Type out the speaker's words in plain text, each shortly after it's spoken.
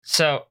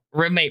So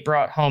roommate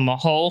brought home a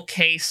whole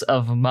case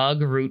of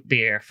mug root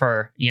beer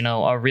for,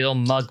 a real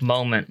mug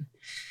moment.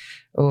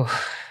 Oh,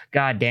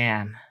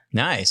 goddamn.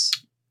 Nice.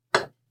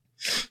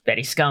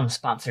 Betty Scum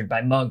sponsored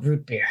by Mug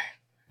Root Beer.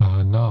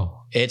 Oh,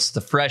 no. It's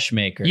the Fresh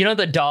Maker. You know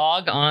the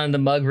dog on the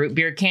Mug Root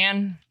Beer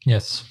can?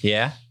 Yes.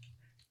 Yeah?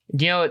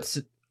 Do you know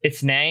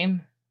its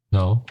name?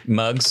 No.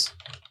 Mugs?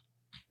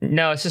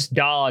 No, it's just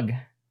dog.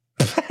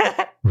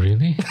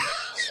 Really?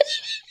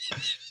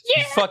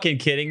 You fucking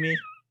kidding me?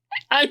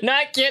 I'm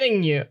not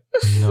kidding you.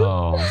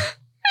 No.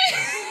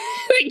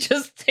 They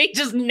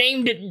just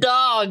named it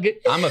dog.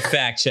 I'm a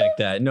fact check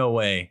that. No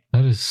way.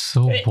 That is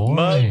so Mug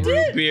boring.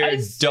 Root Beer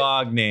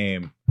dog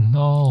name.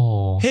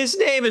 No. His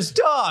name is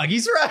Dog.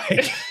 He's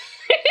right.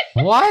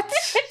 What?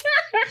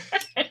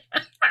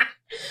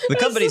 The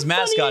company's the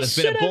mascot funniest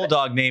has been a shit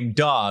bulldog named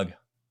Dog,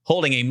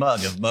 holding a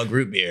mug of Mug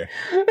Root Beer.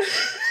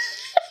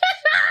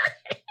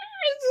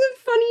 It's the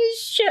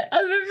funniest shit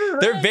I've ever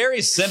read. They're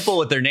very simple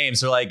with their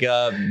names. They're like,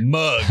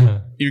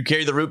 Mug. You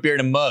carry the root beer in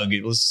a mug.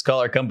 Let's just call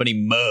our company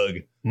Mug.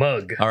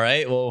 Mug. All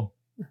right, well,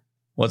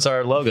 what's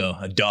our logo?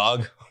 A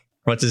dog?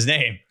 What's his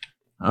name?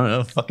 I don't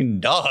know, fucking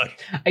Dog.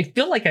 I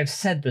feel like I've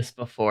said this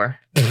before.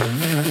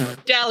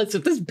 Dallas,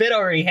 if this bit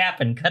already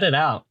happened, cut it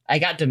out. I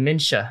got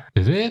dementia.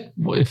 Did it?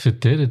 Well, if it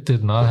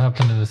did not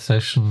happen in the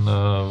session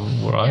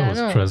where I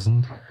was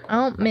present. I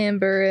don't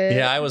remember it.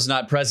 Yeah, I was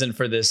not present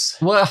for this.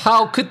 Well,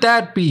 how could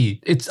that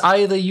be? It's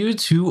either you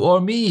two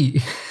or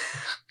me.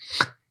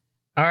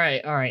 All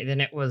right. Then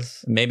it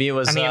was... Maybe it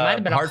was it might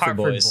have been Hartford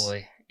a Hartford Boys.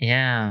 boy.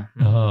 Yeah.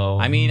 Oh.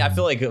 I mean, I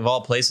feel like of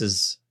all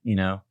places,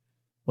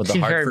 with the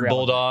She's very Hartford relevant.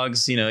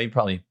 Bulldogs, you'd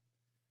probably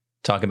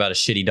talk about a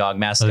shitty dog It's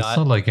mascot.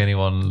 not like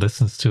anyone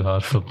listens to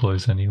Hartford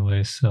Boys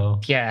anyway, so.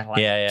 Yeah. Like,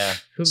 Yeah.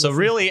 who So listens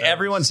really, to those?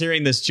 everyone's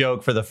hearing this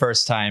joke for the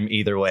first time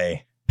either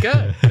way.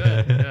 Good.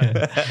 Very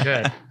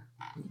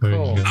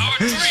Cool. good. Our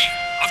dream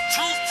of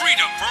true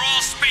freedom for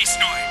all space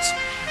noids.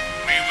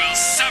 We will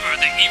sever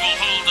the evil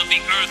hold of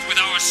the Earth with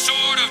our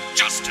sword of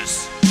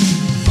justice.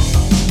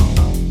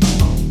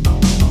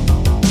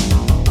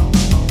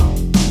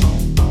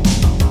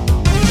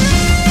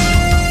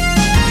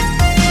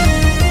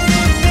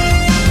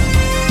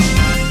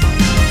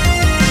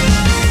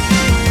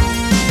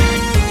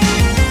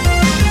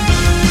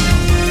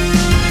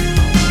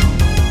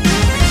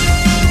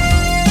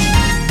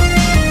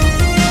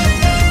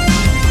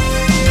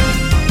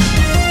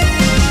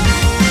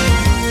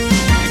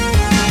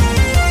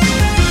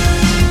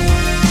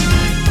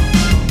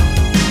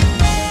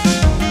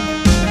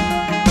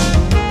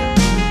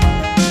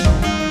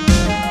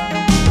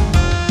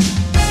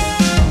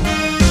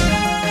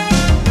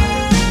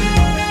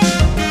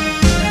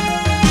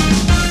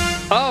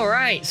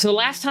 So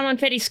last time on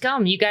Petty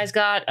Scum, you guys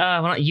got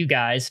well, not you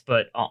guys,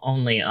 but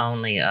only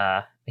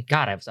God,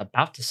 I was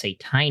about to say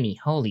Tiny.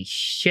 Holy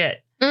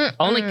shit.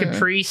 Only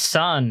Capri's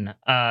son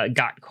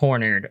got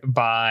cornered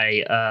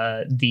by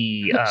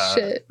the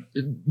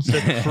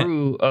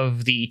crew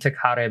of the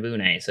Takara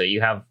Bune. So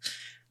you have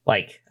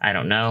I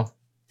don't know,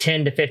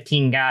 10 to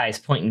 15 guys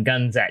pointing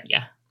guns at you.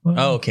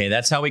 Oh, okay,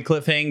 that's how we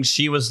cliffhang.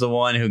 She was the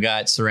one who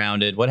got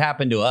surrounded. What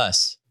happened to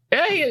us?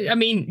 I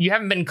mean, you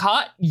haven't been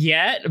caught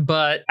yet,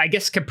 but I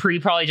guess Capri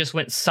probably just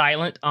went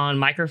silent on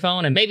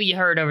microphone, and maybe you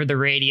heard over the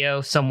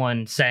radio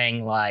someone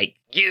saying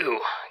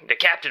 "You, the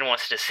captain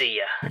wants to see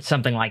you,"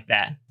 something like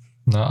that.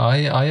 No,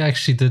 I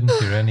actually didn't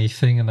hear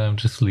anything, and I'm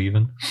just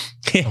leaving.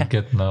 I'm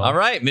getting out. All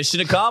right, mission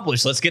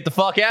accomplished. Let's get the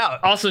fuck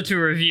out. Also, to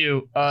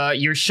review,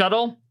 your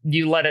shuttle,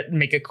 you let it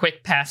make a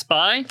quick pass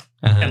by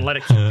and let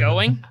it keep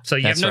going. So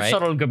you That's have no right.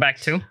 shuttle to go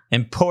back to.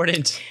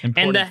 Important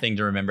thing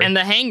to remember. And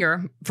the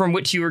hangar from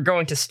which you were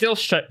going to steal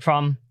shit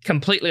from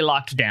completely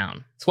locked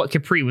down. It's what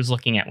Capri was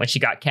looking at when she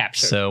got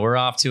captured. So we're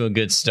off to a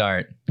good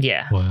start.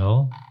 Yeah.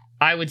 Well,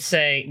 I would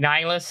say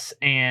Nihilus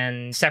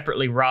and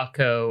separately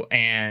Rocco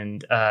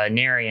and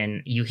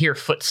Narian, you hear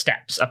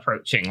footsteps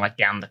approaching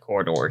down the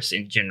corridors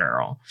in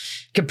general.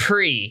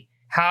 Capri,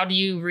 how do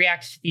you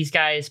react to these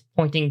guys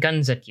pointing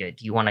guns at you?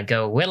 Do you want to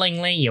go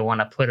willingly? You want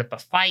to put up a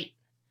fight?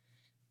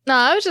 No,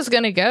 I was just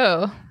going to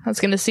go. I was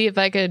going to see if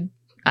I could,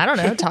 I don't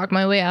know, talk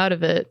my way out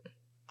of it.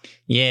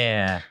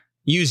 Yeah.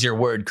 Use your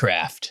word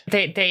craft.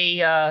 They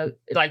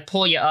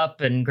pull you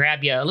up and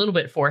grab you a little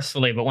bit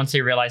forcefully, but once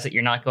they realize that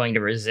you're not going to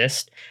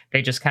resist,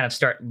 they just kind of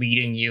start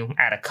leading you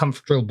at a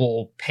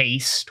comfortable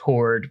pace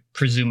toward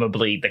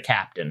presumably the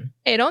captain.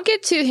 Hey, don't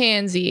get too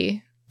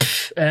handsy.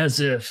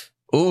 As if.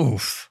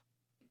 Oof.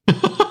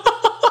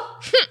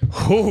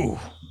 Ooh.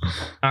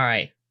 All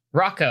right.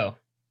 Rocco,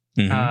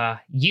 Mhm.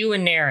 you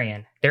and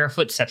Narian, there are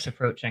footsteps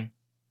approaching.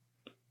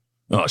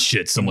 Oh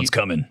shit, someone's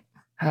coming.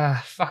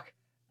 Fuck.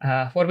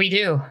 What do we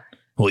do?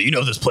 Well, you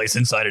know this place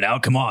inside and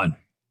out. Come on.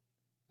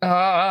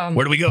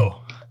 Where do we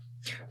go?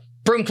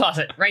 Broom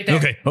closet, right there.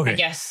 Okay. I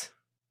guess.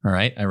 All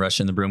right, I rush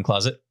in the broom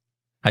closet.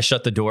 I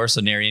shut the door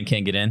so Narian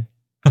can't get in.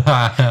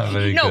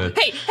 very No, good.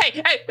 hey.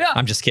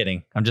 I'm just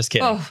kidding.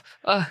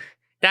 Oh,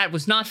 that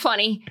was not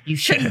funny. You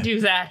shouldn't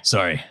do that.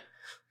 Sorry.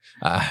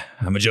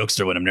 I'm a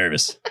jokester when I'm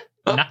nervous.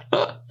 All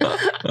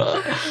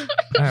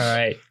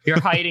right. You're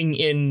hiding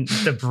in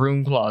the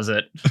broom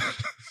closet.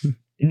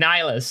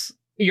 Nihilus,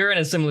 you're in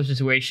a similar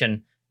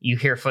situation. You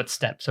hear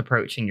footsteps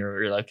approaching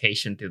your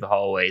location through the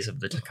hallways of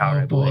the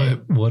Takara Oh boy,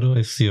 Blade. what do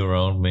I see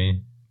around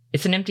me?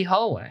 It's an empty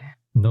hallway.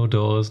 No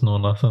doors, no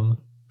nothing.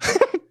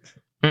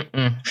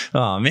 Mm-mm.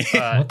 Oh man.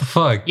 What the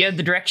fuck? You have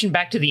the direction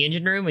back to the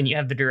engine room, and you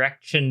have the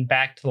direction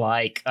back to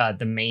like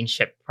the main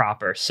ship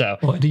proper. So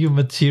Why do you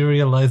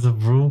materialize a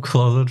broom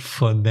closet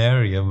for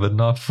Narium, but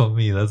not for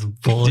me? That's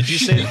bullshit. Did you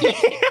say?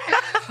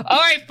 all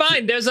right,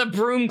 fine. There's a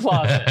broom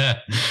closet.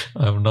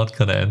 I'm not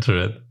gonna enter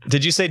it.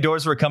 Did you say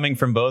doors were coming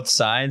from both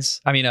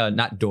sides? I mean,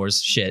 not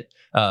doors. Shit.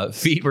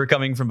 Feet were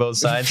coming from both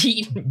sides.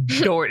 Feet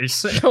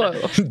doors.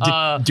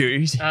 Whoa.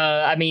 Doors.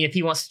 I mean, if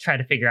he wants to try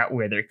to figure out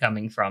where they're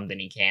coming from, then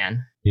he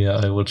can.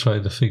 Yeah, I will try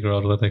to figure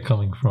out where they're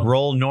coming from.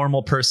 Roll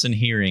normal person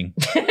hearing.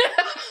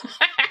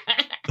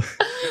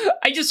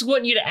 I just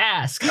want you to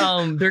ask.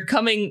 They're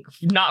coming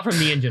not from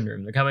the engine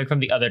room. They're coming from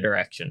the other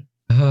direction.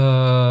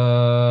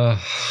 I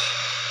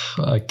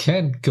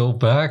can't go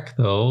back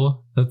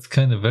though. That's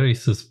kind of very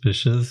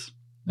suspicious.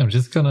 I'm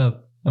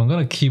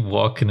gonna keep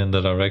walking in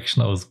the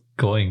direction I was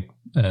going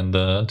and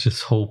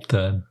just hope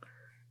that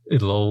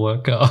it'll all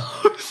work out.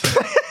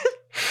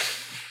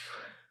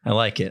 I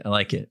like it.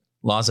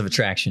 Laws of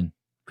attraction.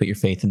 Put your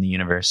faith in the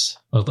universe.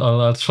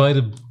 I'll try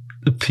to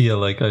appear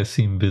like I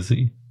seem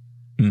busy.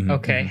 Mhm,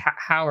 Okay, mhm.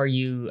 how are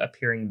you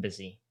appearing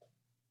busy?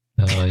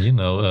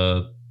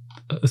 A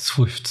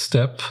swift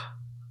step.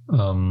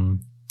 Oh,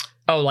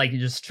 like you're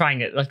just trying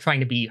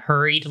to be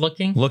hurried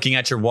looking? Looking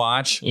at your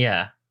watch.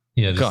 Yeah.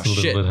 Yeah, just Gosh, a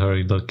little shit. bit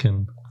hurried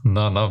looking.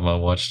 No, not my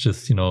watch.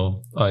 Just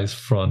eyes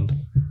front.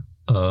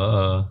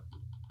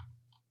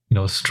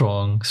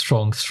 Strong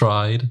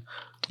stride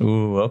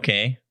Ooh,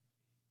 okay.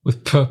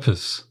 with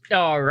purpose.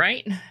 All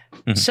right.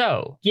 Mhm.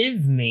 So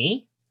give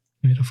me.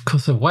 Wait, of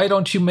course. Why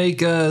don't you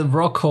make a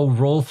Rocco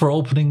roll for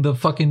opening the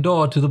fucking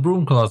door to the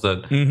broom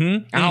closet?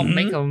 Mm-hmm. I'll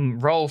make them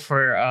roll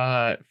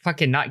for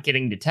fucking not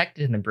getting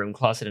detected in the broom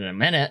closet in a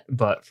minute,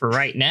 but for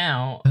right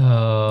now,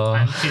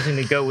 I'm choosing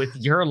to go with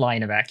your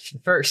line of action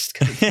first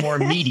because it's more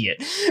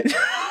immediate.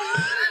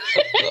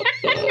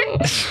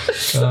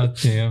 God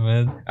damn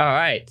it. All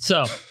right,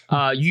 so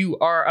you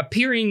are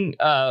appearing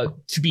to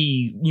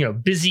be,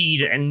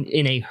 busied and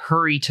in a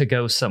hurry to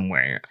go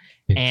somewhere.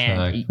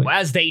 Exactly. And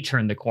as they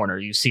turn the corner,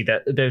 you see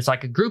that there's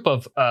like a group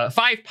of 5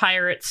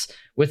 pirates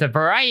with a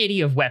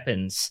variety of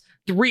weapons.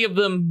 3 of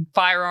them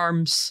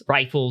firearms,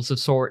 rifles of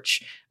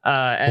sorts.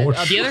 And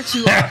the other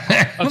 2 are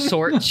of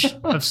sorts.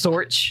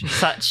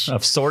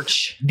 Of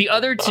sorts. The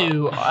other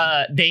 2,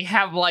 they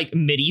have like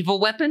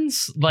medieval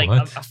weapons, like a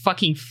What?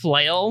 fucking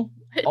flail,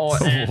 or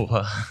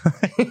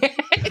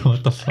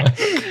What the fuck?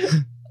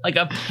 like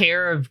a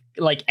pair of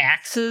like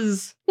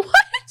axes.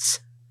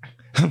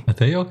 Are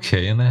they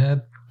okay in the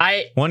head?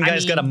 One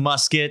guy's got a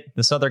musket.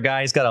 This other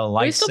guy's got a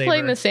lightsaber. Are we still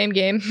playing the same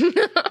game?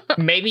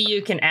 Maybe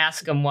you can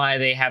ask them why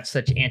they have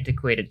such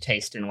antiquated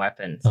taste in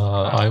weapons.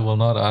 I will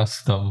not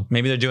ask them.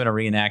 Maybe they're doing a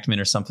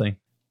reenactment or something.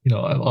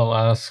 I'll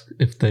ask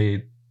if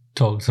they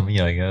talk to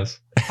me, I guess.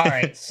 All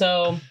right,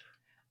 so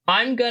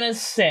I'm gonna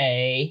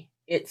say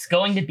it's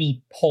going to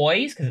be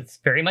poise because it's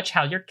very much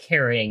how you're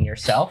carrying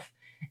yourself,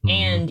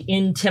 and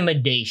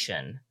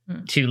intimidation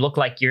to look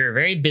like you're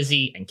very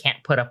busy and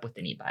can't put up with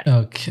anybody.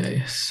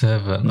 Okay,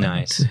 7.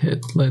 Nice. To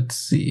hit. Let's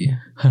see.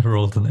 I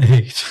rolled an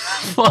 8.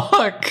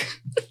 Fuck.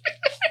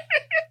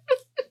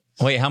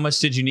 Wait, how much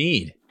did you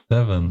need?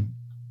 7.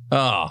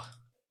 Oh.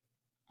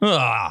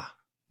 Ah.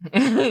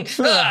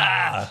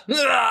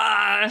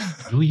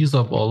 Do we use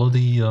up all of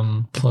the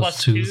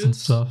plus twos and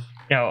stuff?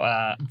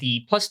 No,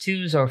 the plus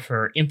 2s are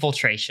for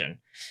infiltration.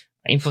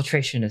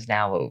 Infiltration is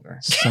now over.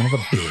 Son of a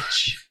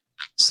bitch.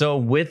 So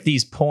with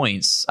these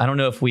points, I don't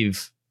know if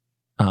we've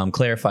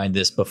clarified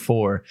this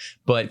before,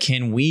 but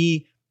can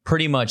we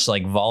pretty much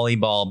like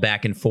volleyball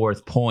back and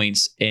forth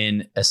points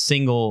in a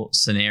single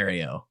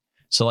scenario?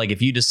 So like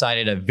if you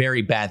decided a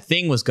very bad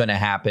thing was going to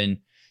happen,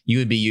 you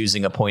would be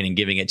using a point and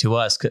giving it to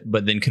us.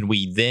 But then could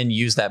we then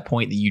use that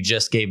point that you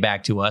just gave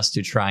back to us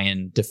to try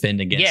and defend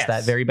against Yes.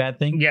 that very bad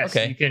thing? Yes,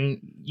 Okay.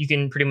 you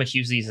can pretty much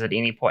use these at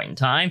any point in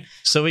time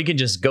So we can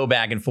just go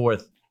back and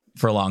forth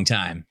for a long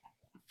time,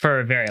 for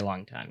a very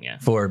long time. Yeah,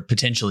 for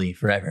potentially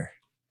forever.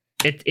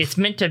 it's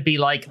meant to be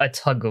like a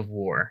tug of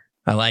war.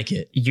 I like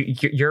it.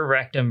 Your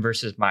rectum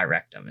versus my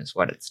rectum is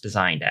what it's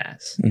designed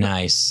as.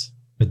 Nice.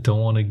 I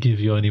don't want to give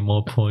you any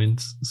more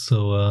points,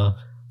 so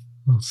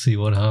we'll see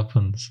what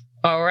happens.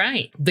 All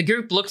right. The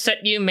group looks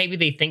at you. Maybe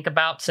they think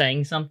about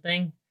saying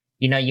something.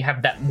 You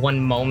have that one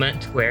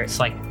moment where it's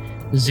like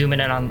zooming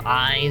in on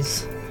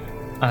eyes.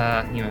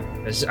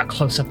 There's a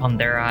close up on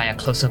their eye, a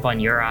close up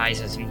on your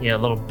eyes as you get a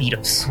little bead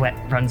of sweat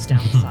runs down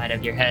the side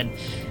of your head.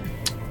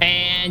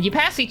 And you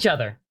pass each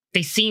other.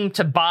 They seem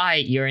to buy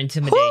your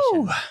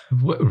intimidation.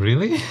 What,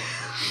 really?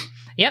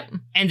 Yep.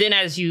 And then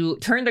as you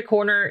turn the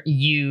corner,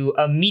 you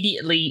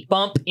immediately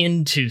bump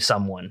into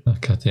someone. Oh,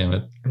 God damn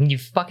it. You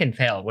fucking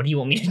failed. What do you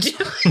want me to do?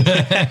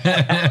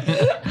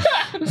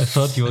 I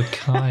thought you were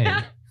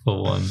kind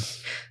for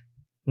once.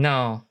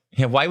 No.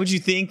 Yeah, why would you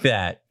think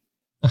that?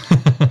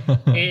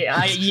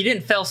 You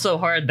didn't fail so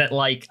hard that,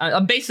 like,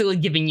 I'm basically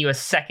giving you a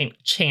second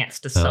chance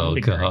to some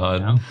degree. God.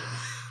 You know?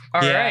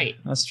 All Yeah, right.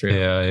 that's true.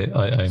 Yeah,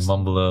 I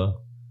mumble a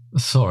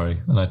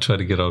sorry, and I try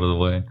to get out of the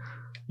way.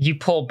 You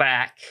pull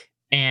back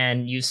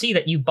and you see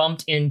that you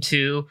bumped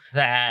into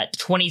that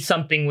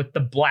 20-something with the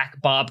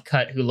black bob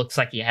cut who looks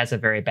like he has a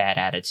very bad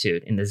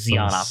attitude in the Xeon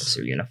Yes.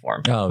 officer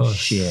uniform. Oh,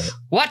 shit.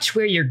 Watch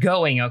where you're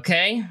going,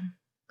 okay?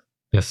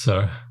 Yes,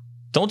 sir.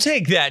 Don't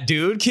take that,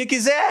 dude. Kick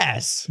his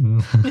ass.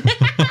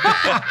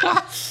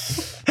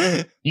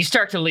 You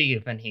start to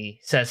leave and he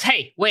says,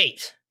 hey,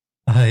 wait.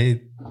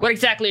 I What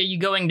exactly are you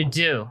going to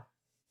do?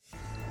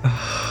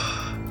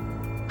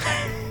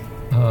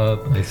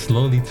 I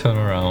slowly turn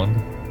around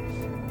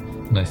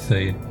and I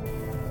say,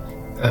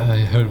 I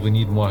heard we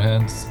need more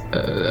hands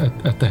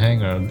at the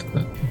hangar. And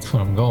that's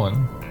where I'm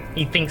going.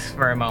 He thinks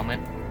for a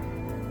moment.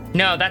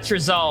 No, that's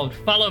resolved.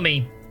 Follow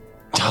me.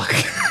 Damn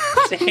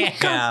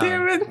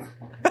it.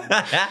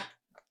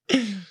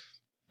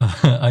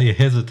 I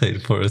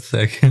hesitate for a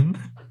second,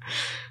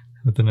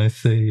 but then I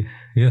say,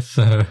 yes,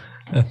 sir.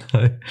 And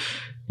I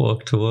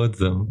walk towards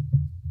them.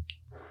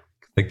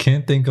 I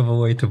can't think of a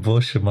way to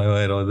bullshit my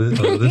way out of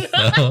this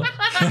now.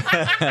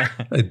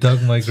 I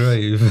dug my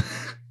grave.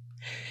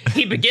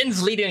 He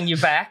begins leading you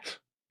back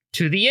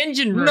to the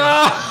engine room.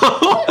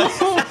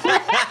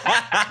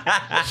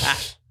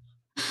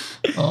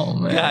 Oh,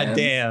 man. God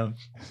damn.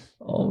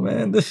 Oh,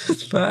 man, this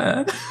is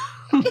bad.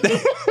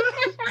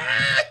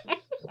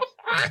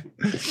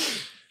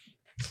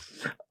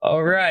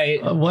 All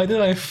right. Why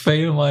did I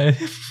fail my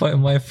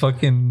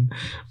fucking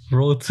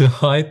roll to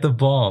hide the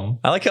bomb?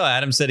 I like how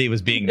Adam said he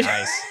was being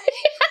nice.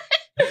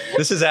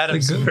 This is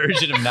Adam's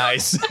version of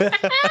nice.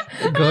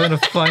 They're going to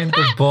find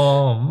the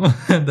bomb,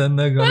 and then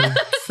they're going to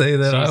say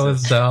that I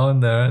was down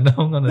there, and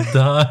I'm going to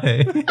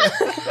die.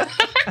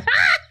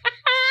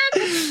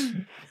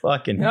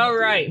 Fucking All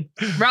right.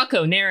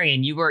 Rocco,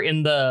 Narian, you were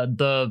in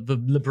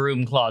the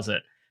broom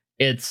closet.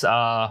 It's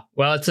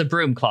it's a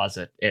broom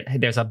closet.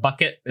 There's a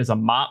bucket, there's a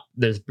mop,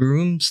 there's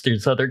brooms,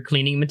 there's other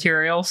cleaning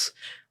materials,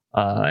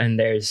 and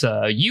there's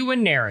you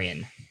and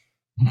Narian.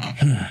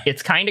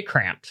 It's kind of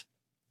cramped.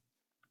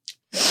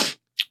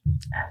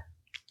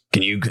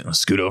 Can you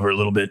scoot over a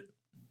little bit?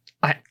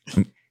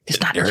 It's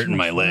not You're hurting too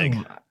my much leg.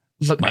 room.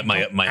 Look,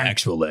 My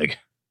actual leg.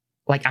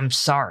 Like, I'm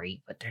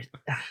sorry, but there's.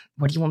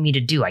 What do you want me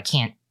to do? I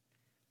can't.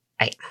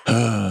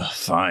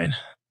 Fine.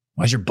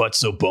 Why's your butt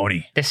so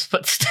bony? There's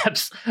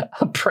footsteps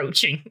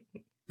approaching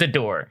the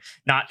door,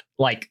 not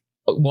like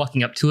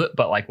walking up to it,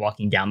 but like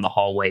walking down the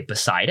hallway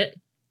beside it.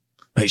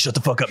 Hey, shut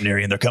the fuck up,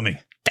 Narian. They're coming.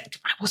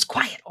 I was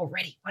quiet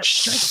already. What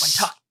should I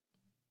talk?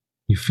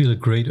 You feel a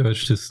great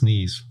urge to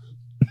sneeze.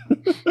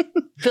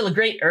 Feel a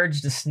great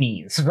urge to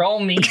sneeze. Roll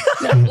me.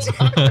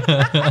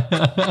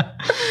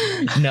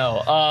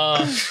 No.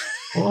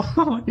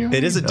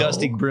 It is a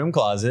dusty broom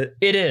closet.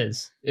 It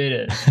is.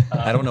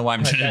 I don't know why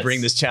I'm trying to that's- bring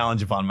this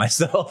challenge upon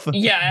myself.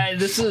 Yeah,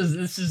 this is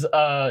this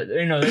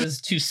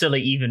is too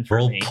silly even for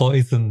Roll me.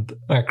 poisoned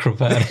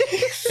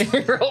acrobatics.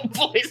 Roll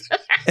poison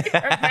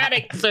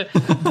acrobatic. So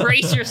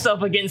brace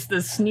yourself against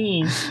the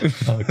sneeze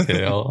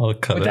Okay, I'll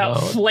cut without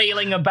it out.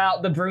 flailing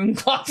about the broom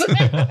closet.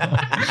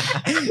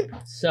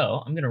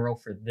 So I'm gonna roll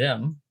for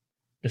them.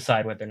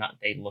 Decide whether or not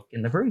they look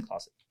in the broom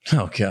closet.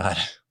 Oh, God.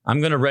 I'm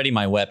going to ready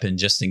my weapon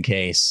just in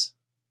case.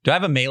 Do I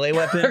have a melee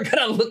They're weapon?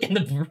 gonna look in the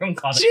broom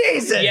closet.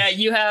 Jesus! Yeah,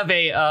 you have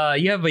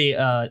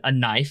a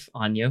knife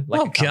on you.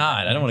 Like Oh, a combat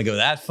God. I don't want to go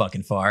that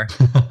fucking far.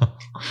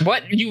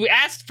 What? You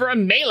asked for a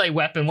melee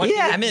weapon. What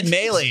Yeah, I meant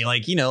melee.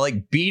 Like,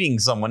 like beating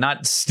someone,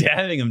 not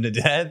stabbing them to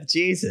death.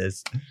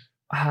 Jesus.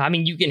 I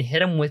mean, you can hit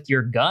them with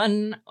your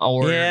gun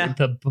or Yeah.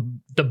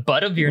 the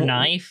butt of your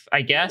knife,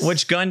 I guess.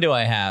 Which gun do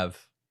I have?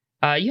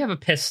 You have a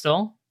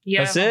pistol.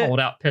 Yeah, That's a it?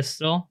 holdout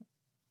pistol.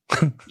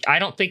 I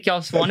don't think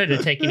y'all wanted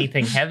to take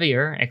anything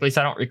heavier. At least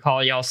I don't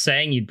recall y'all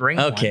saying you'd bring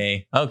one.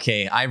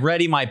 Okay. I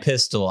ready my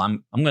pistol.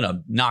 I'm going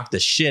to knock the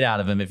shit out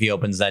of him if he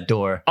opens that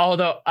door.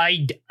 Although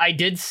I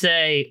did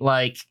say,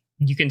 like,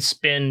 you can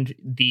spend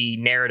the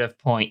narrative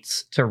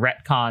points to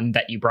retcon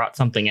that you brought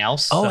something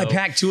else. Oh, so- I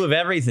packed 2 of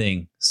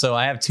everything. So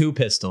I have 2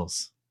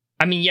 pistols.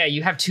 I mean, yeah,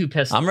 you have 2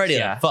 pistols. I'm ready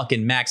yeah. to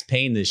fucking Max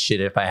Payne this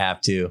shit if I have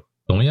to.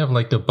 Don't we have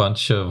like a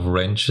bunch of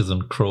wrenches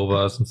and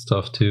crowbars and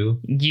stuff too?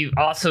 You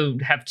also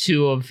have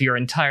 2 of your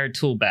entire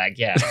tool bag,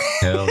 yeah.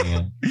 Hell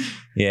yeah.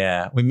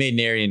 Yeah, we made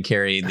Narian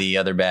carry the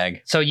other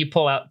bag. So you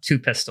pull out 2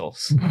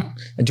 pistols.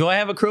 Do I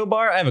have a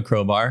crowbar? I have a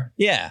crowbar.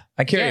 Yeah,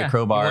 I carry Yeah. a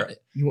crowbar.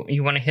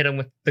 You want to hit him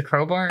with the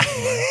crowbar?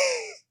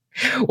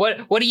 What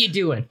are you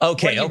doing?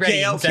 Okay. What are you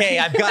ready?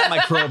 I've got my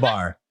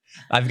crowbar.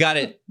 I've got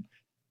it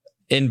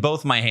in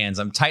both my hands.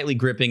 I'm tightly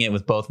gripping it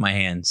with both my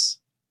hands.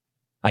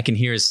 I can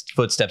hear his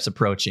footsteps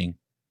approaching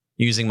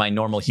using my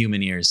normal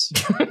human ears.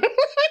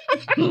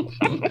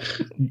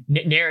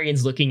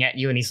 Narian's looking at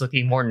you, and he's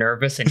looking more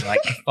nervous and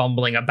like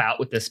fumbling about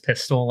with this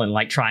pistol and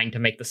like trying to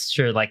make this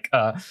sure like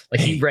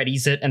he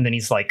readies it, and then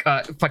he's like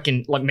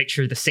fucking like make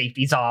sure the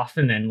safety's off,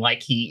 and then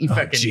like he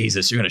fucking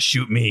Jesus, you're gonna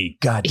shoot me.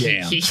 God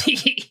damn.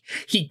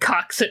 he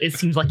cocks it. It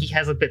seems like he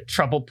has a bit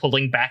trouble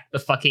pulling back the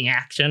fucking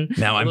action.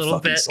 Now I'm a little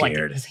fucking bit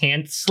scared. like his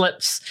hand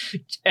slips,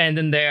 and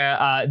then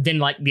then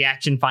like the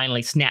action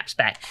finally snaps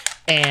back,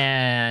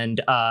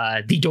 and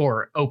the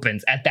door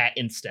opens at that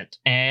instant,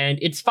 and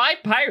it's 5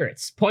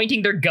 pirates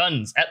pointing their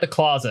guns at the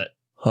closet.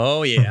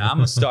 Oh yeah, I'm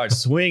gonna start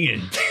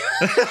swinging.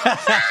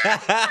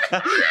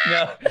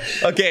 No.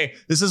 Okay,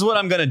 this is what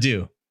I'm gonna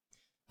do.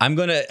 I'm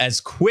gonna,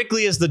 as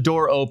quickly as the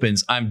door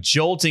opens, I'm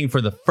jolting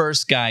for the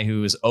first guy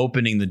who is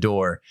opening the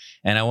door,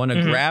 and I want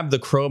to grab the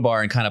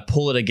crowbar and kind of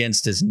pull it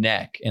against his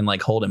neck and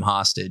like hold him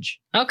hostage.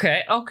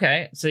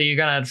 Okay. So you're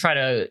gonna try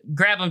to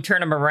grab him,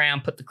 turn him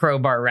around, put the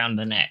crowbar around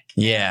the neck.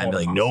 Yeah, and be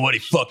like, no. Nobody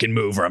fucking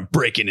move or I'm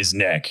breaking his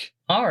neck.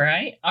 All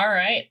right.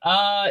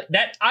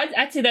 That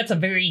I'd say that's a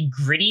very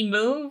gritty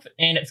move,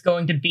 and it's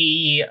going to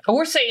be,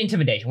 or say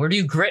intimidation. We'll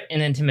do grit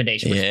and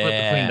intimidation. We'll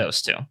split between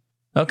those two.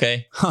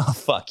 Okay. Oh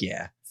fuck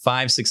yeah.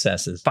 5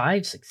 successes.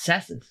 5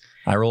 successes.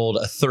 I rolled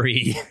a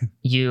 3.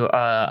 You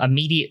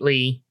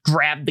immediately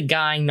grab the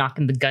guy,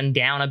 knocking the gun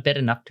down a bit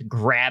enough to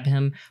grab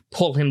him,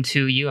 pull him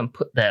to you, and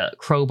put the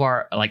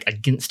crowbar like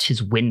against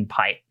his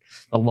windpipe,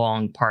 the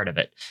long part of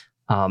it,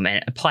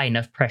 and apply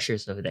enough pressure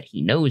so that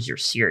he knows you're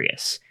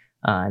serious.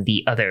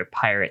 The other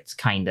pirates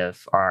kind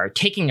of are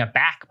taken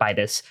aback by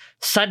this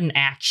sudden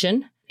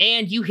action,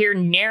 and you hear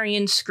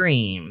Narian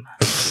scream.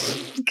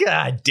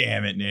 God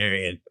damn it,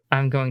 Narian.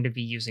 I'm going to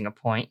be using a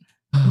point.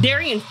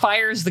 Narian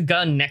fires the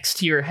gun next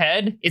to your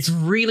head. It's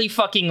really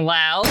fucking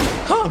loud.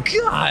 Oh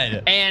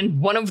god.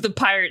 And one of the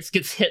pirates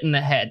gets hit in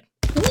the head.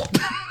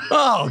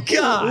 Oh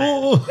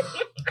god.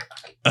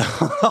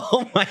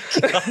 Oh my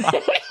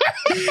god.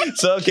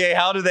 So okay,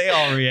 how do they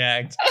all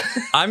react?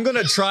 I'm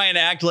gonna try and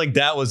act like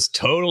that was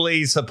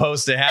totally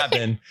supposed to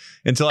happen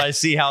until I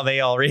see how they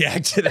all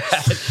react to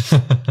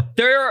that.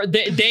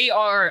 They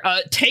are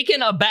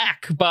taken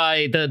aback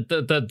by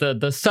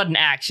the sudden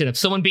action of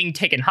someone being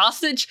taken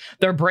hostage.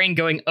 Their brain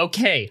going,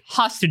 okay,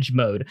 hostage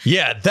mode.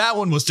 Yeah, that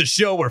one was to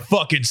show we're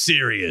fucking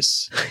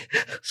serious.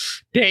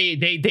 They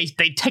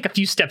take a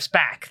few steps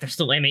back. They're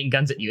still aiming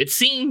guns at you. It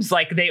seems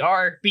like they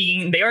are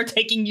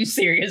taking you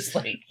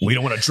seriously. We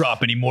don't want to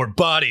drop any more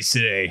bodies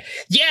today.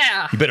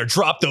 Yeah. You better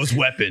drop those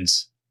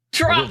weapons.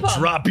 Drop them.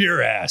 Drop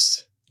your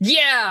ass.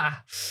 Yeah.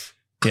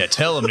 Yeah,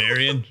 tell him,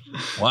 Narian.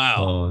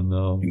 Wow. Oh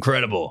no.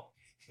 Incredible.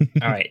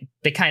 All right.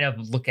 They kind of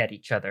look at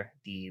each other,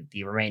 the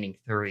remaining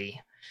 3.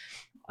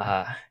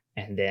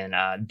 And then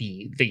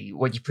the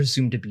what you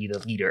presume to be the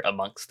leader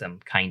amongst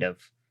them kind of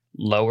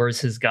lowers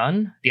his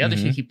gun. The other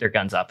 2 keep their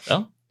guns up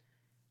though.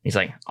 He's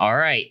like, all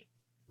right,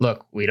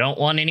 look, we don't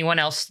want anyone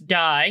else to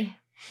die.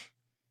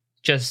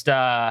 Just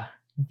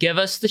give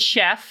us the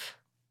chef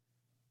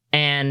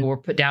and we'll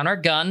put down our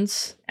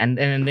guns and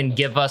then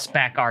give us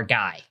back our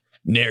guy.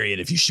 Narian,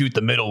 if you shoot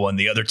the middle one,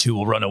 the other 2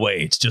 will run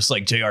away. It's just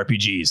like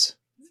JRPGs.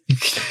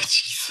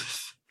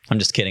 Jesus. I'm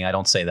just kidding. I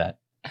don't say that.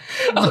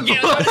 Okay,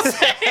 I was gonna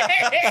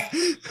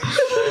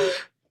say.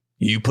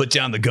 You put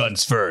down the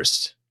guns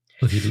first.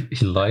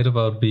 He lied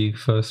about being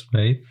first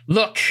mate.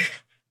 Look,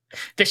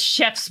 the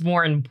chef's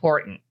more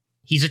important.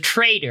 He's a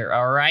traitor,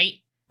 all right?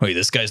 Wait,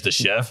 this guy's the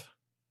chef?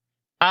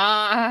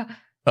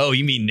 Oh,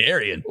 you mean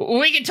Narian?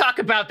 We can talk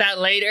about that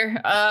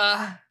later.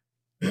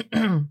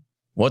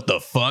 What the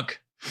fuck?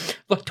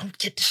 Look, don't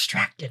get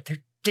distracted.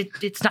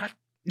 It's not.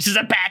 This is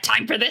a bad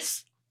time for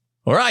this.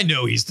 Or I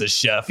know he's the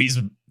chef.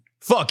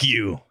 Fuck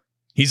you.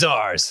 He's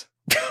ours.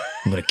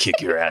 I'm gonna kick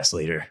your ass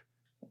later.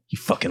 You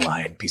fucking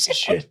lying piece of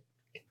shit.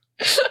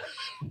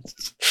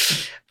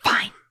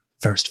 Fine.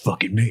 First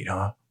fucking mate,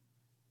 huh?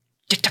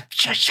 Shut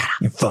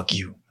up. Yeah, fuck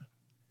you.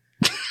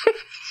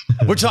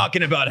 We're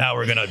talking about how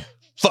we're gonna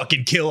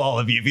fucking kill all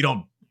of you if you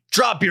don't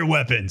drop your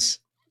weapons.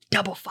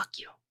 Double fuck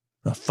you.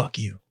 Oh, fuck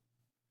you.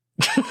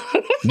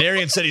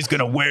 Narian said he's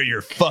gonna wear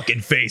your fucking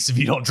face if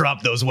you don't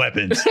drop those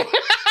weapons.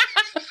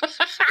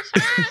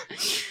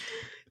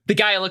 The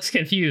guy looks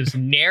confused.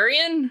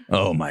 Narian?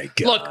 Oh my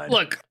god.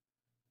 Look.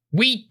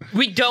 We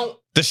don't.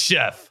 The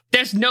chef.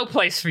 There's no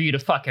place for you to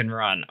fucking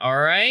run, all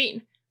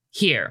right?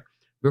 Here.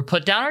 We'll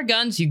put down our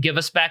guns, you give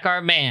us back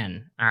our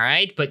man, all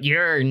right? But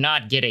you're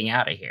not getting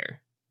out of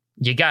here.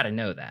 You gotta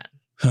know that.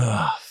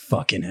 Ah,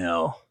 fucking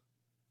hell.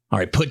 All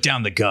right, put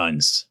down the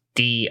guns.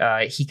 He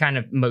kind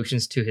of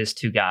motions to his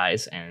 2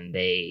 guys, and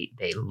they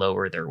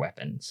lower their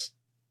weapons.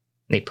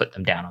 They put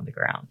them down on the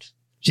ground.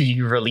 Do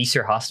you release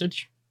your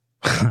hostage?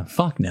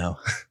 Fuck no.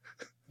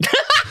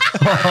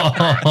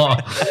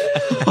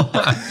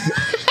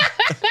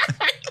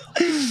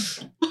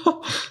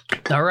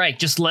 All right,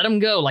 just let him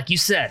go, like you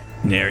said.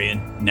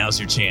 Narian, now's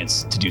your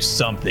chance to do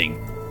something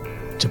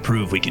to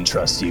prove we can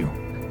trust you.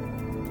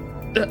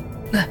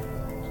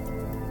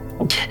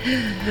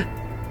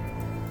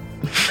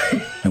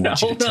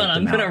 Hold on,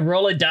 I'm gonna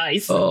roll a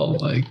dice. Oh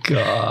my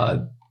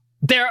god.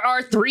 There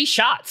are 3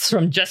 shots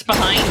from just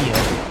behind you,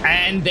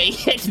 and they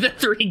hit the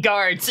 3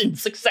 guards in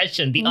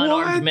succession, the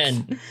unarmed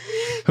men.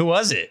 Who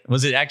was it?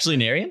 Was it actually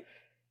Narian?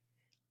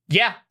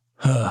 Yeah.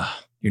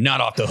 You're not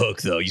off the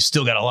hook, though. You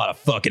still got a lot of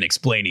fucking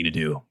explaining to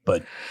do,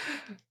 but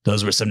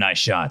those were some nice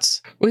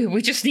shots.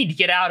 We just need to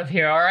get out of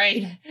here, all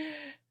right?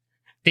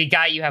 The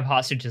guy you have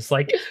hostage is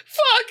like,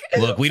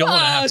 fuck! Look, we don't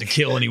want to have to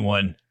kill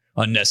anyone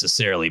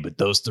unnecessarily, but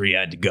those 3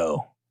 had to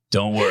go.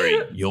 Don't worry.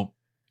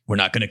 We're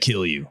not going to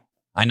kill you.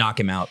 I knock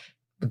him out.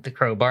 With the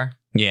crowbar?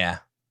 Yeah.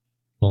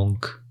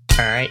 Bonk.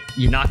 All right,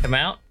 you knock him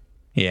out?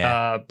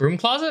 Yeah. Broom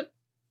closet?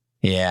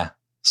 Yeah.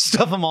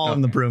 Stuff them all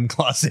in the broom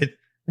closet.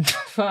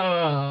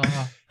 Uh,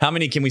 How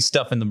many can we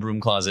stuff in the broom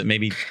closet?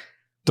 Maybe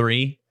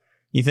 3,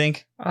 you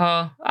think?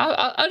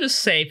 I'll just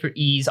say for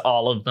ease,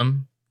 all of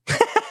them.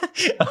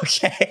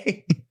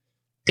 Okay.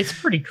 It's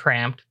pretty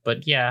cramped,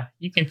 but yeah,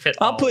 you can fit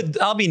all.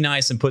 I'll be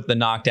nice and put the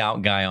knocked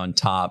out guy on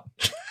top.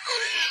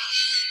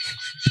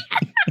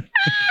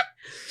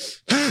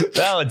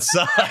 That would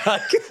suck.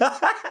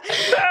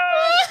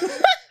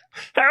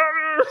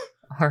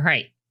 All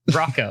right,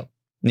 Rocco.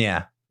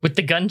 Yeah. With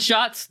the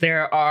gunshots,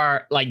 there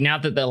are now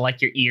that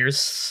your ears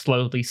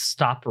slowly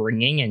stop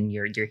ringing and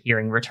your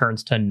hearing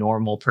returns to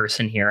normal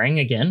person hearing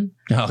again.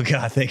 Oh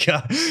God, thank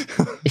God.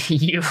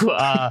 You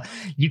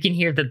can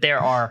hear that there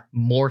are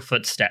more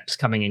footsteps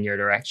coming in your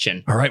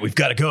direction All right, we've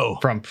got to go.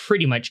 from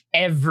pretty much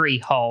every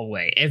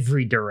hallway,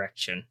 every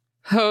direction.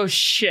 Oh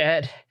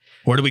shit!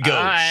 Where do we go,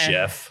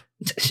 Chef?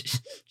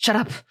 Shut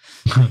up.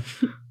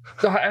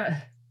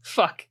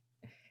 Fuck.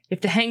 If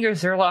the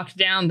hangars are locked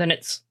down, then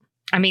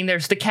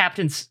there's the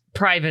captain's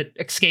private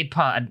escape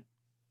pod.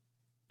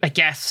 I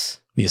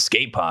guess. The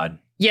escape pod.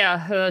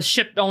 Yeah, the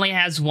ship only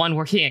has one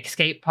working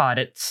escape pod.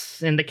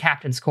 It's in the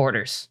captain's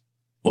quarters.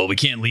 Well, we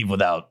can't leave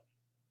without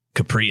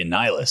Capri and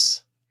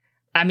Nihilus.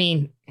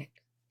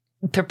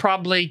 They'll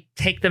probably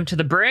take them to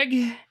the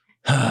brig.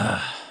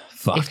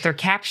 Fuck. If they're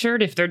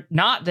captured, if they're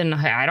not, then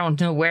I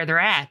don't know where they're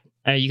at.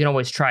 You can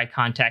always try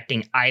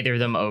contacting either of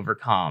them over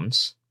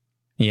comms.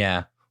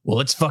 Yeah. Well,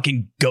 let's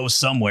fucking go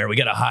somewhere. We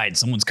gotta hide.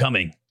 Someone's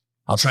coming.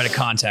 I'll try to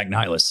contact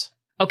Nihilus.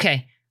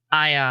 Okay,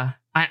 I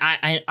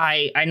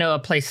know a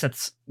place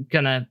that's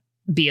gonna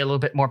be a little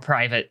bit more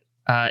private.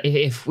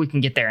 If we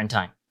can get there in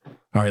time.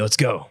 All right, let's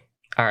go.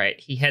 All right,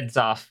 he heads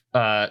off,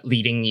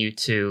 leading you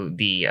to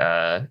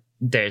the.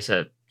 There's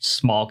a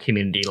small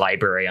community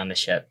library on the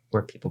ship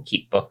where people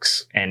keep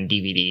books and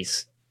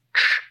DVDs.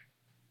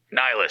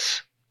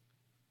 Nihilus,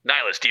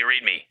 do you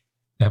read me?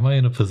 Am I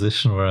in a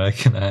position where I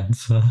can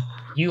answer?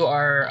 You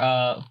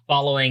are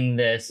following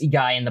this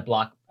guy in the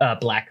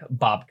black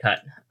bob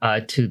cut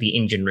to the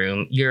engine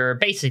room. You're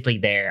basically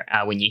there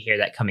when you hear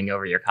that coming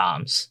over your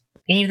comms.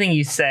 Anything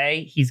you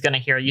say, he's going to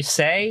hear you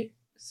say,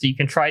 so you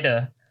can try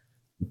to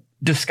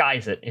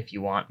disguise it if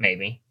you want,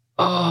 maybe.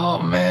 Oh,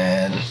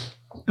 man.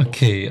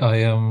 Okay,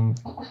 I'm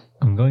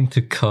going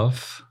to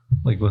cough,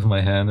 with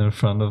my hand in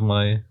front of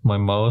my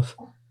mouth.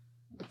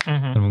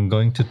 Mm-hmm. And I'm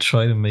going to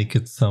try to make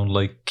it sound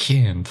like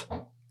can't.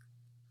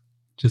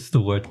 Just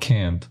the word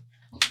can't.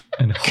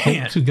 And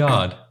hope to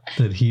God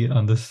that he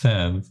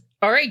understands.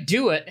 All right,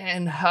 do it.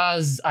 And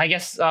I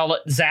guess I'll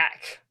let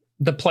Zach,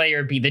 the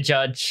player, be the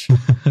judge.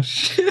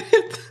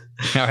 Shit.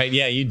 All right,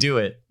 yeah, you do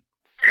it.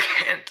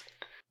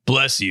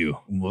 Bless you.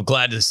 We're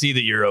glad to see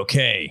that you're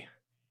okay.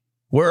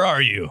 Where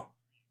are you?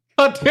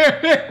 God damn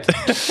it.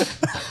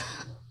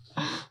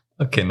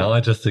 Okay, now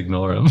I just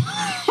ignore him.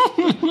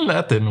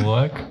 That didn't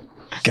work.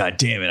 God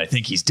damn it, I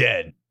think he's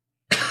dead.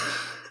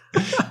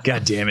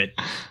 God damn it.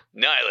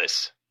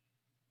 Nihilus,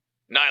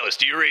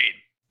 do you read?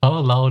 How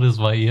loud is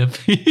my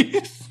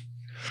earpiece?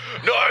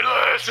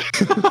 Nihilus!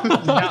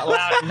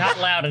 Not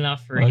loud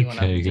enough for anyone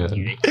Okay, else to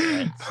good. hear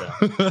it. So.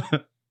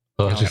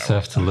 So I just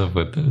have to live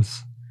with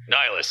this.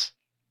 Nihilus.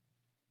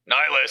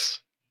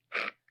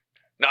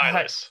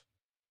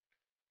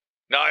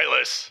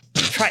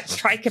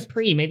 Try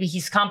Capri. Maybe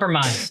he's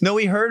compromised. No,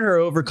 we heard her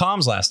over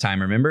comms last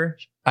time, remember?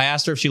 I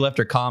asked her if she left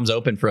her comms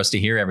open for us to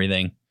hear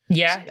everything.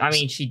 Yeah,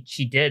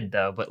 she did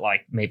though, but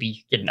maybe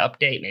you get an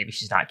update. Maybe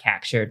she's not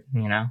captured.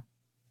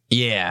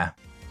 Yeah.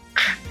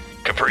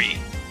 Capri,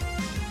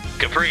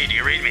 do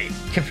you read me?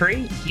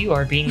 Capri, you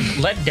are being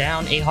led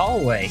down a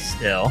hallway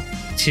still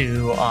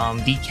to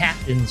the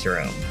captain's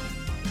room.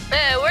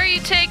 Where are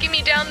you taking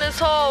me down this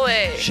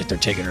hallway? Shit, they're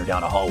taking her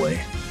down a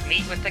hallway.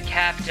 Meet with the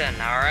captain,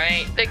 all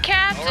right? The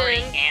captain?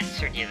 Already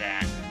answered you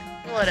that.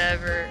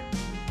 Whatever.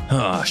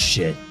 Oh,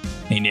 shit.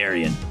 Hey,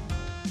 Narian.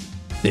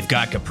 They've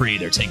got Capri.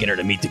 They're taking her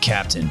to meet the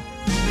captain.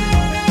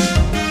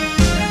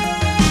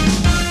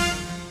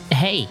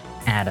 Hey,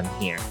 Adam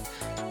here.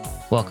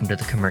 Welcome to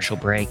the commercial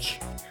break.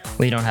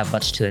 We don't have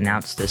much to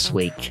announce this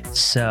week,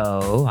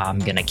 so I'm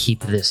gonna keep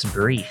this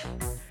brief.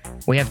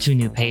 We have 2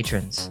 new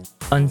patrons,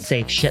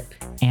 Unsafe Ship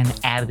and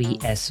Abby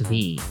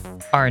SV.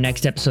 Our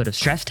next episode of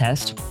Stress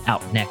Test,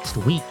 out next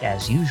week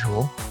as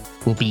usual,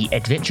 will be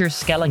Adventure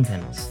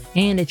Skeletons.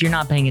 And if you're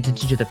not paying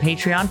attention to the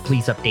Patreon,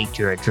 please update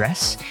your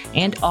address.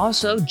 And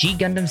also, G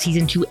Gundam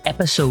Season 2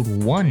 Episode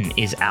 1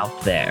 is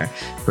out there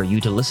for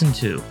you to listen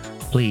to.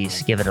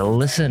 please give it a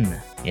listen.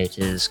 It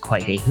is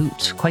quite a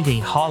hoot, quite a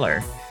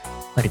holler,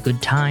 quite a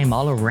good time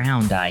all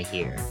around, I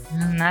hear.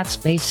 And that's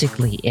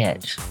basically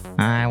it.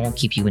 I won't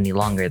keep you any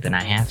longer than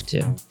I have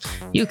to.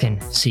 You can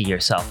see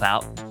yourself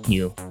out.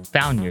 You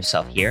found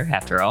yourself here,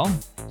 after all.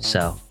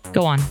 So,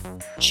 go on.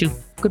 Shoo.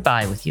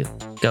 Goodbye with you.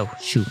 Go.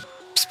 Shoo.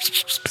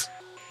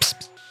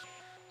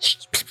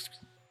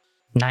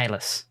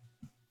 Nihilus.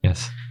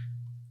 Yes.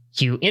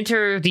 You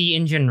enter the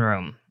engine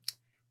room.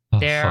 Oh,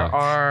 There fuck.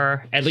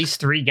 are at least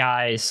 3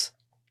 guys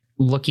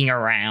looking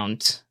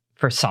around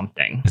for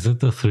something. Is it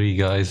the 3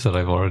 guys that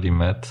I've already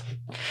met?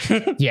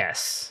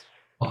 Yes.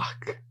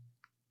 Fuck.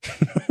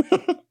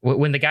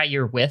 When the guy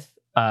you're with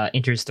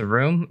enters the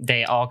room,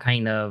 they all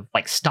kind of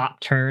like stop,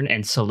 turn,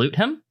 and salute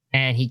him.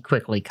 And he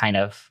quickly kind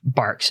of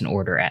barks an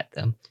order at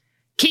them.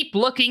 Keep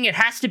looking. It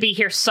has to be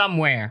here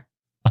somewhere.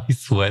 I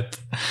sweat.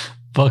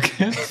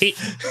 Bucket.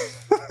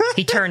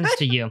 He turns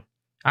to you. All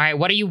right,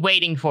 what are you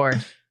waiting for?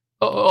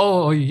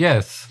 Oh,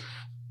 yes.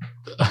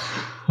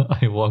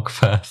 I walk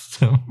past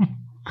him.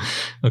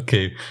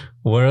 Okay,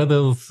 where are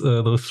those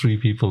 3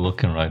 people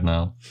looking right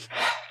now?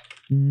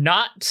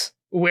 Not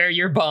where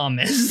your bomb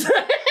is.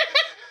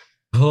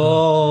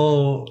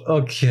 Oh,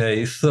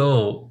 okay.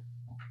 So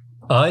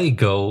I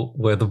go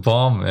where the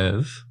bomb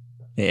is.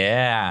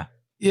 Yeah.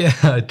 Yeah,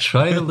 I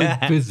try to look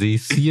busy,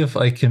 see if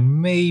I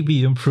can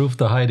maybe improve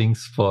the hiding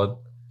spot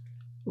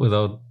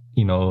without,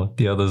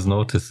 the others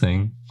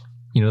noticing.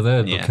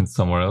 They're looking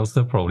somewhere else.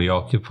 They're probably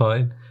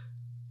occupied,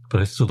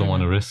 but I still don't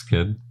want to risk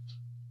it.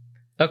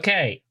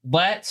 Okay,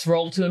 let's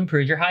roll to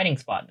improve your hiding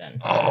spot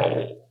then.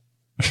 Oh.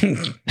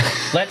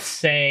 Let's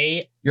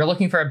say you're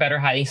looking for a better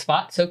hiding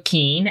spot, so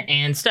keen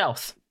and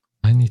stealth.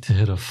 I need to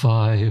hit a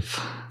 5.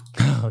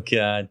 Oh,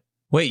 God.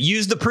 Wait,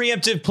 use the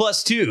preemptive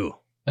 +2.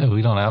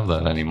 We don't have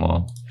that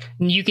anymore.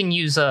 You can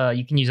use a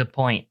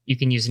point. You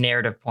can use a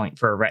narrative point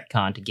for a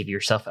retcon to give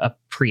yourself a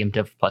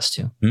preemptive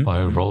 +2. Oh,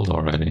 I rolled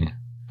already.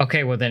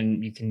 Okay, well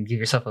then you can give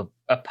yourself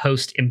a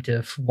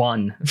post-emptive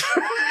 1.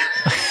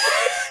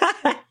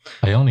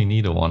 I only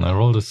need a 1. I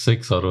rolled a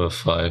 6 out of a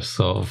 5,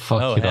 so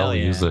fuck Oh, it. hell I'll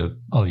yeah. use it.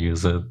 I'll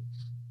use it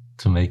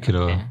to make it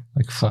a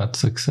fat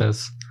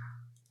success.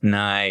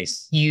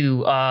 Nice.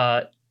 You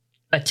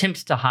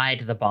attempt to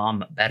hide the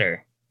bomb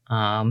better.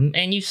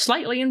 And you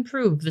slightly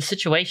improve the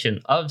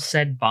situation of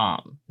said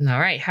bomb. All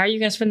right, how are you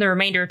going to spend the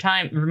remainder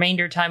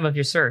time of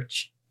your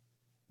search?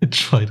 I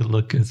try to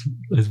look as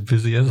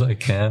busy as I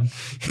can,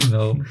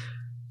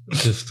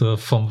 just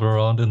fumble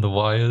around in the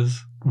wires,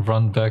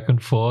 run back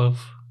and forth.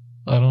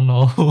 I don't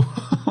know.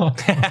 I'm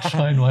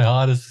trying my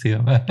hardest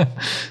here, man.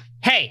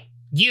 Hey,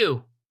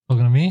 you!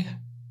 Talking to me?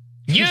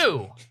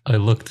 You! I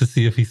look to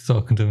see if he's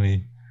talking to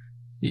me.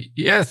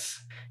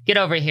 Yes! Get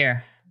over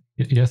here.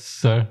 Yes,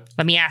 sir.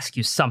 Let me ask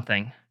you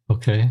something.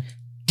 Okay.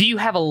 Do you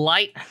have a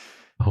light?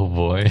 Oh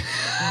boy.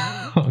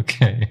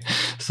 Okay.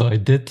 So I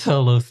did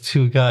tell those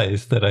 2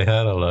 guys that I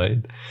had a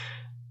light.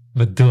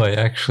 But do I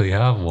actually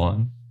have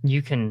one?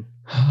 You can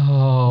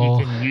Oh.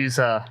 you can use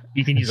a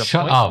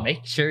Shut point up. to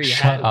make sure you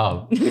Shut have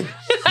up.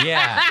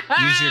 Yeah.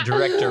 Use your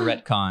director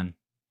retcon.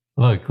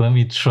 Look, let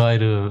me try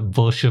to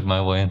bullshit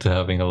my way into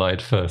having a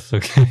light first,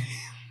 okay?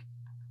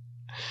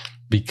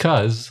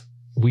 Because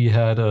we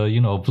had,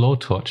 blow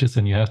torches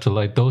and you have to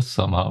light those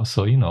somehow.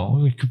 So,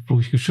 we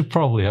should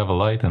probably have a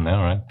light in there,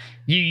 right?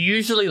 You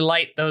usually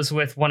light those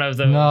with one of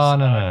those No,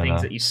 things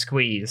no. that you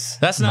squeeze.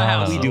 That's not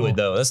how we No. do it,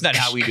 though. That's not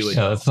how we do it.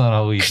 Yeah, though. that's not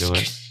how we do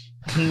it.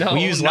 No,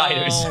 We use no.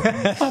 lighters.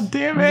 God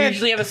damn We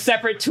usually have a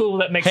separate tool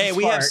that makes Hey, a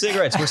we have spark.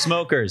 cigarettes. We're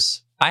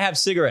smokers. I have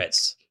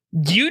cigarettes.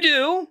 You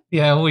do?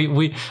 Yeah,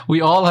 we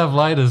all have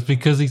lighters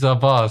because he's our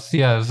boss,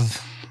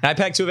 yes. I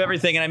packed 2 of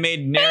everything, and I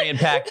made Narian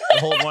pack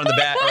hold one of the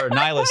bag, or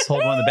Nihilus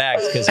hold one of the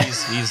bags because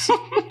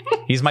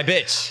he's my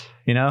bitch.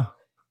 Yeah,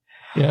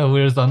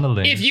 we're his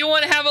underlings. If you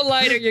want to have a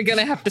lighter, you're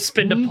gonna have to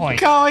spend a point.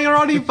 God, I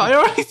already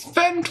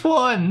spent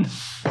one.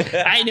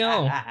 I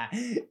know.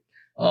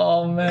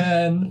 Oh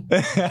man.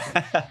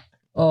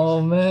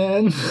 Oh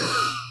man.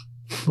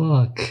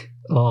 Fuck.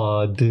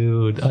 Oh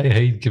dude, I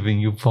hate giving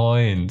you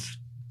points.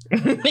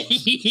 Wait,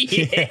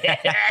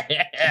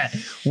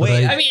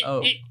 I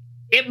mean,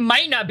 it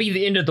might not be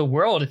the end of the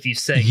world if you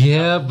say.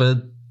 Yeah,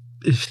 but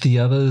if the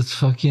others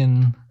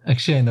fucking...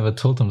 Actually, I never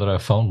told them that I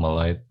found my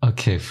light.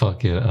 Okay,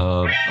 fuck it.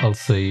 I'll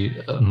say...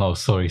 no,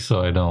 sorry,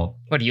 so I don't.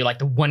 What, are you like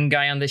the one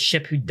guy on this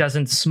ship who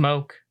doesn't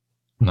smoke?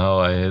 No,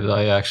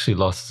 I actually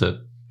lost it.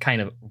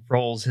 Kind of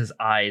rolls his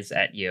eyes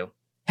at you.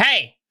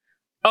 Hey,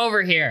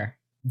 over here.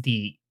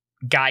 The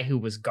guy who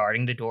was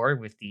guarding the door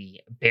with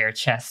the bare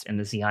chest and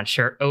the Xeon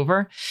shirt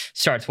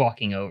starts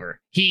walking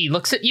over. He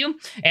looks at you,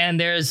 and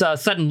there's a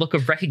sudden look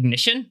of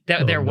recognition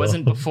that there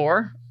wasn't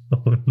before.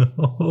 Oh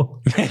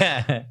no.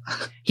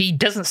 He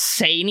doesn't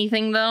say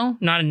anything, though,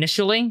 not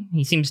initially.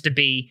 He seems to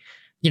be,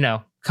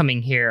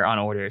 coming here on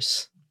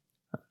orders.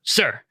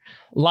 Sir,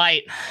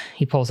 light.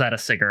 He pulls out a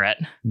cigarette.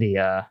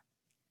 The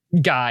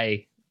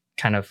guy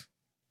kind of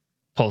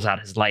pulls out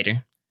his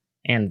lighter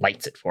and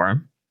lights it for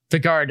him. The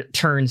guard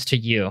turns to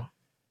you.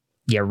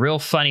 Yeah, real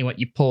funny what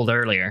you pulled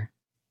earlier.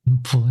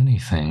 didn't pull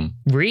anything.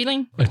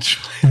 Really? I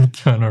try to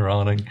turn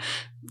around and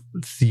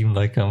it seemed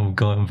like I'm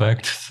going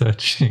back to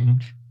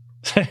searching.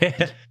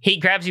 He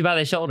grabs you by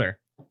the shoulder.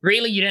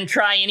 Really? You didn't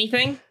try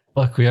anything?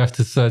 Look, we have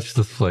to search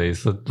this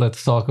place.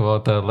 Let's talk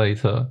about that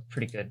later.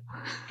 Pretty good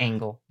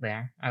angle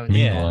there. I would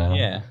Meanwhile,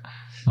 yeah.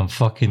 I'm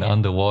fucking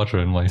underwater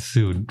in my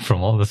suit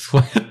from all the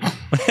sweat.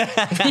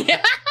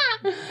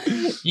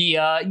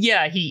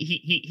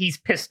 He's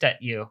pissed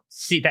at you.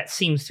 See, that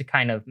seems to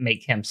kind of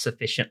make him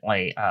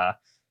sufficiently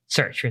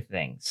search for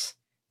things.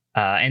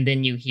 And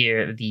then you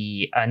hear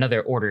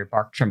another order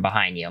barked from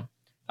behind you.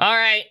 All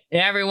right,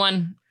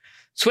 everyone,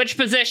 switch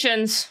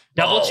positions.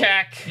 Double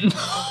check.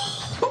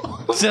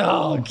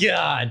 Oh,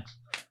 God.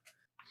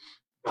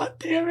 God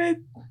damn it.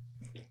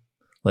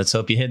 Let's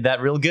hope you hit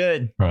that real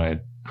good.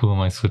 Right. Who am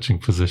I switching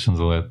positions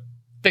with?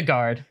 The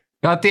guard.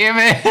 God damn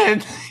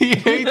it! He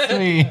hates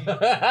me!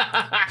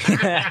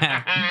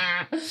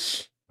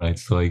 Right,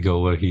 so I go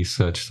where he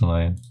searched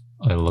and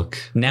I look.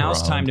 Now it's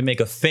around. time to make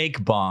a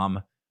fake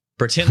bomb,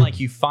 pretend like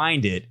you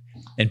find it,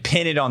 and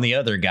pin it on the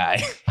other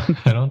guy.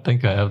 I don't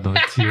think I have the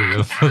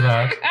material for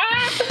that.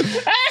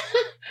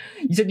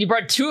 You said you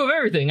brought 2 of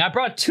everything. I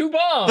brought 2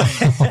 bombs.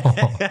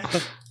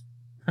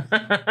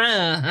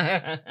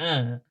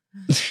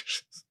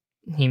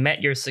 He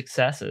met your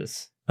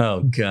successes.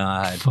 Oh,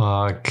 God.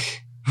 Fuck.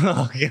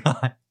 Oh,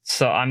 God.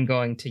 So I'm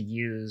going to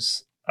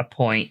use a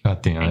point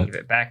God damn and it. give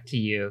it back to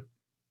you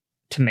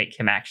to make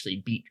him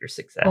actually beat your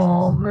success.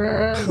 Oh,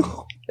 man.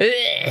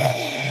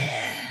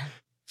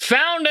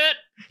 Found it!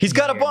 He's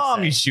got a You're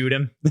bomb. insane. You shoot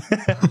him.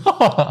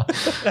 Oh,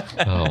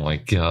 my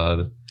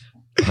God.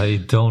 I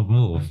don't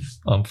move.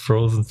 I'm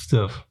frozen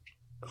stiff.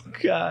 Oh,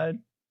 God.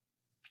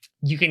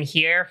 You can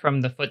hear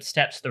from the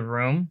footsteps of the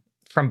room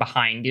from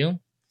behind you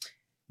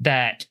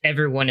that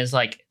everyone is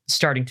like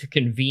starting to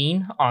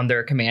convene on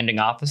their commanding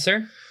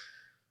officer.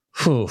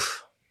 Whew.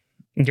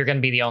 You're going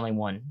to be the only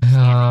one.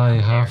 I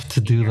have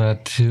to do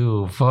that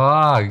too.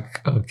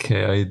 Fuck.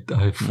 Okay,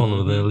 I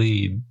follow their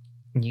lead.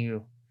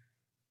 You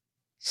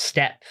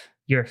step,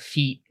 your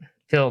feet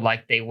feel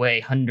like they weigh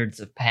hundreds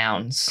of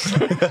pounds.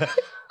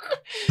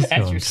 It's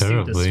As going your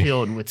suit is terribly.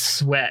 filled with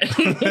sweat.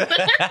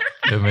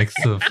 It makes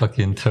a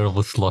fucking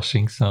terrible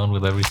sloshing sound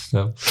with every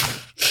step.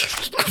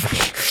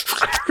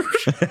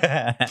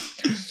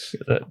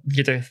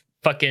 Get a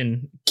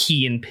fucking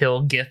Key and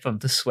Pill gif of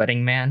the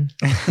sweating man.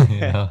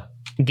 Yeah.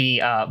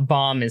 The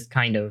bomb is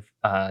kind of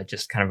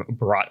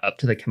brought up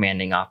to the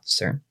commanding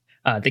officer.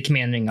 The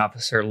commanding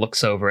officer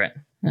looks over it.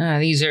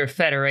 These are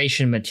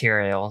Federation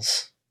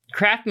materials.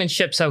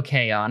 Craftsmanship's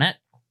okay on it,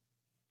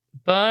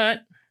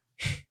 but...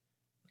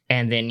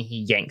 And then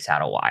he yanks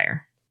out a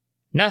wire.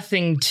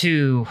 Nothing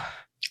to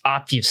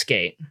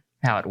obfuscate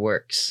how it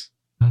works.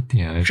 God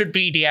damn it. Should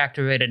be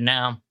deactivated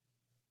now.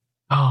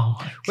 Oh,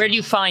 my Where'd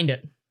you find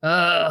it?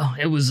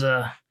 It was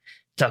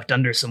tucked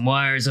under some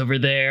wires over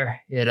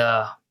there.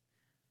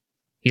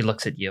 He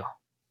looks at you.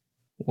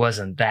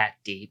 Wasn't that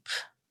deep.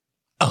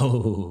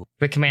 Oh.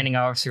 The commanding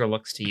officer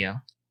looks to you.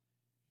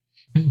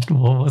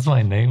 What was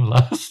my name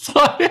last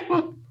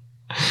time?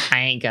 I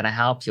ain't gonna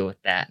help you with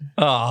that.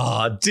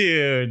 Oh,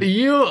 dude.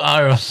 You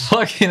are a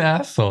fucking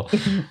asshole.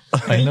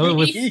 I know it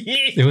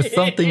was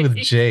something with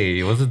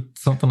J. Was it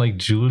something like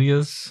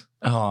Julius?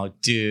 Oh,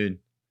 dude.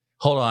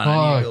 Hold on. I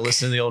need to go Fuck.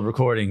 listen to the old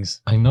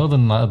recordings. I know the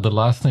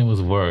last name was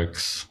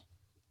Works.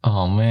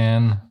 Oh,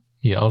 man.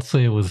 Yeah, I'll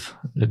say it was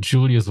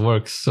Julius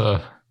Works.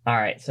 All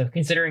right, so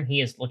considering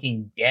he is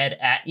looking dead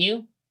at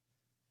you,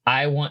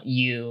 I want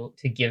you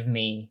to give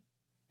me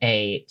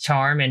a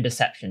charm and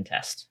deception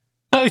test.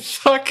 I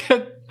suck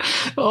at...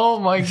 Oh,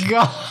 my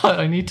God.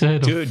 I need to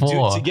hit a Dude,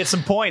 4. to get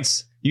some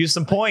points. Use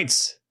some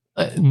points.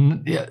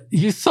 Yeah,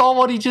 you saw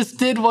what he just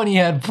did when he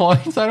had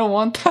points. I don't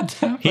want that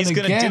to happen He's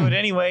going to again. do it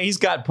anyway. He's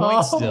got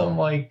points Oh, still.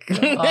 my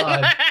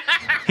God.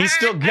 He's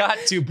still got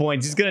 2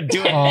 points. He's going to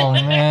do it. Oh,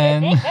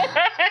 man. Woo!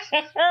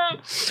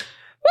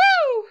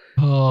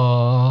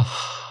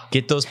 Oh...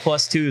 Get those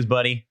 +2s,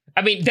 buddy.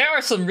 I mean, there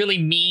are some really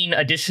mean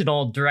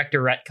additional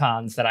director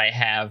retcons that I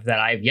have that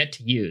I've yet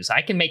to use.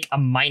 I can make a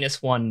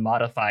 -1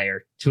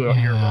 modifier to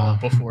your roll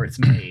before it's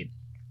made.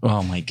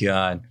 Oh, my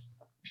God.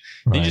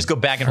 Then you just go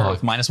back and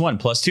forth. Fuck. -1,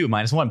 +2,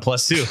 -1,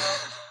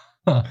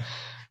 +2.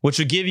 Which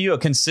would give you a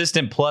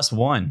consistent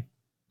 +1.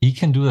 He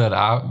can do that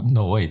out.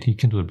 No, wait. He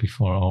can do it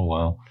before. Oh,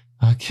 wow.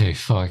 Okay,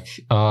 fuck.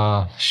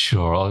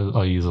 Sure.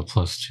 I'll use a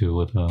 +2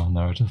 with a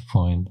narrative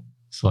point.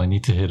 So I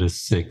need to hit a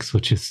 6,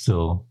 which is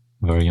still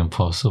very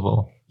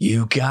impossible.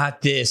 You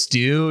got this,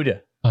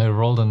 dude. I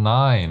rolled a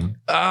 9.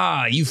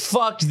 You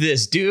fucked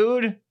this,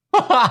 dude.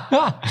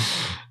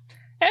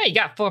 Hey, you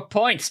got 4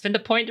 points. Spend a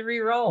point to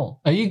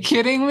re-roll. Are you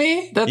kidding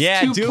me? That's Yeah,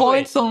 2 do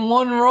points on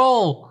 1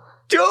 roll.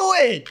 Do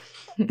it.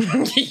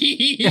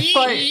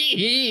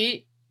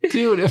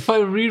 Dude, if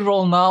I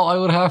re-roll now, I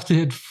would have to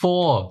hit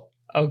 4.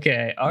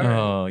 Okay, all right.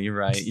 Oh, you're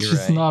right. It's You're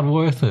just right. not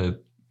worth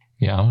it.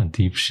 Yeah, I'm in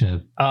deep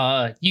shit.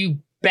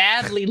 You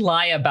badly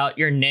lie about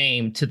your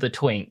name to the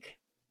twink.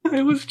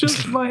 It was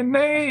just my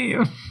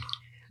name.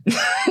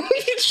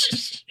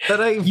 That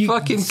I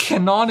fucking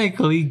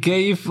canonically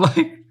gave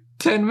like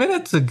 10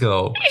 minutes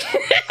ago.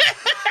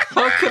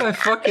 How could I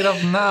fuck it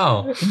up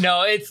now?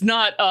 No, it's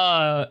not.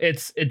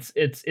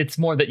 It's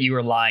more that you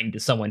were lying to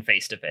someone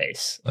face to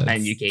face,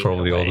 and you gave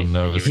probably it away. all the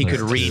nervousness. He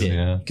could read it.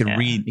 Yeah. He could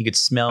read. He could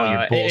smell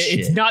your bullshit.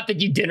 It's not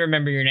that you didn't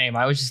remember your name.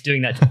 I was just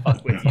doing that to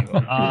fuck with you.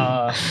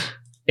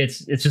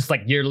 It's just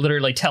like you're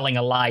literally telling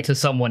a lie to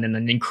someone in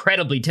an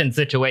incredibly tense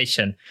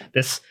situation.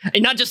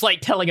 And not just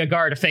like telling a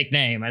guard a fake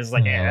name. I was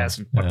like, yeah,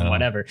 that's fucking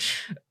whatever.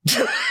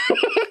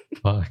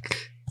 Fuck.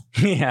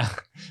 Yeah.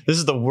 This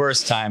is the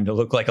worst time to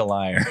look like a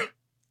liar.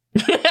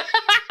 It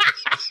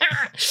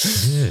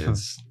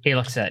is. He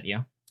looks at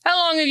you. How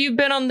long have you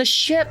been on the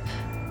ship?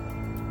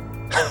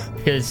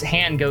 His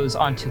hand goes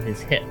onto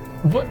his hip.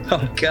 What?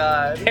 Oh,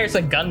 God. There's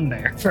a gun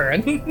there,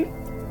 Fern.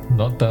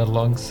 Not that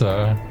long,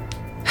 sir.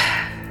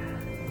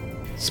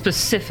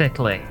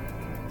 Specifically,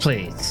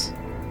 please.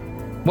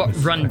 What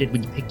run did we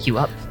pick you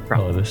up from?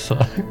 Oh, this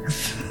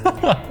sucks.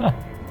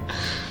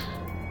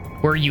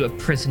 Were you a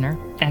prisoner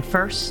at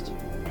first?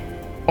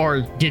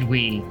 Or did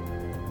we,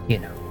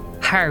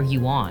 hire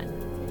you on?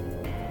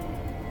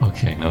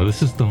 Okay, now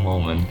this is the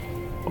moment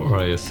where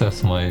I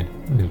assess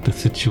the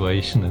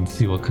situation and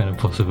see what kind of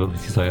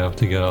possibilities I have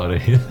to get out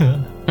of here.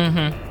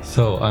 Mm-hmm.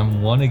 So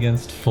I'm 1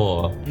 against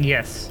 4.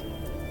 Yes.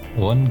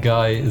 One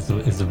guy is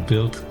a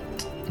built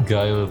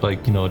guy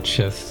with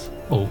chest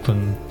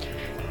open.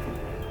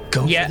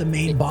 Go Yeah. for the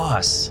main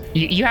boss.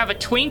 You have a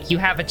Twink, you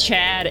have a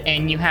Chad,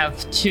 and you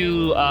have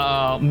 2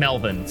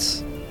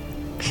 Melvins.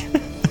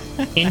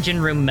 Engine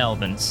room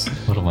Melvins.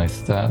 What are my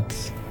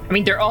stats? I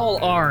mean, they're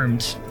all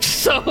armed.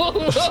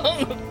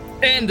 So,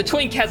 and the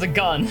Twink has a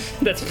gun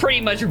that's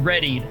pretty much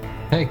readied.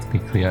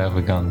 Technically, I have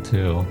a gun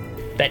too.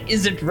 That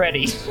isn't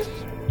ready.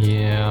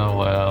 Yeah,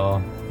 well,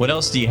 What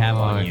else do you have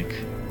on you?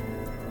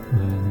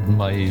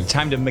 my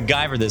Time to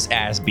MacGyver this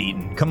ass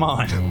beating. Come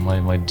on.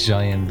 my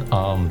giant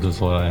arms is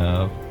what I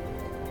have.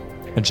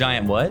 A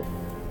giant what?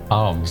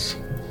 Arms.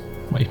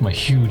 My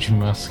huge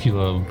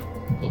muscular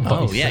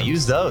Oh, yeah, biceps.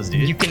 use those,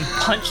 dude. You can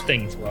punch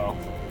things well.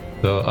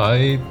 So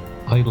I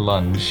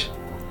lunge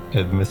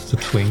at Mr.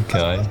 Twink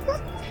guy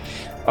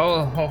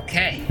Oh,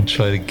 okay. and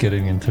try to get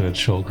him into a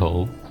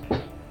chokehold.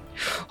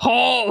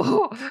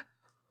 Oh,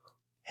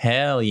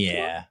 Hell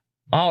yeah.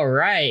 all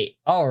right.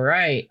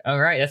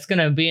 That's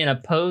gonna be an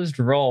opposed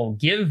roll.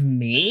 Give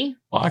me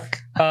Fuck.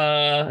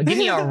 a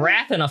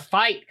wrath and a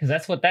fight, because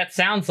that's what that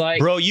sounds like.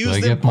 Bro, Do use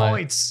I them get my-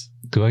 points.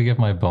 Do I get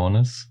my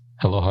bonus?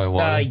 Hello, high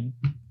water.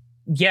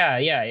 Yeah.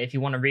 If you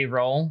want to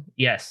re-roll,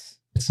 yes.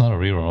 It's not a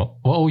reroll.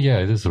 Oh yeah,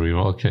 it is a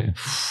reroll. Okay.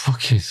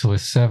 Okay, so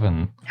it's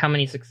 7. How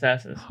many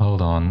successes?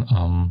 Hold on.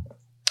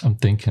 I'm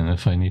thinking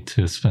if I need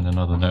to spend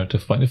another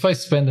narrative point. If I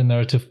spend a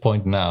narrative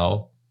point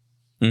now,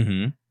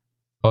 Mm-hmm.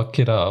 fuck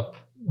it up.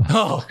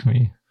 Oh. Fuck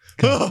me.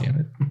 God damn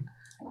it.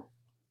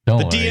 Don't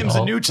The worry. DM's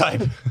a new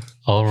type.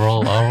 I'll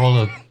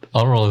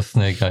roll a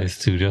snake eyes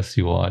too, just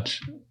you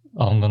watch.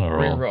 I'm gonna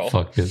roll. Reroll.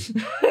 Fuck it.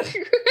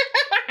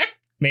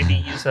 Maybe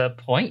use a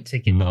point to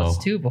get No.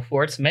 +2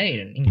 before it's made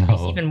and increase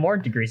No. even more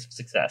degrees of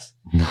success.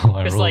 No,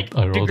 I Because rolled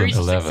an degrees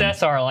of 11.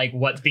 success are like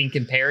what's being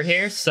compared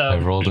here. So I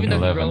rolled even an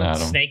though 11, he rolled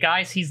Adam. Snake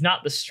Eyes, he's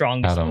not the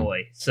strongest Adam.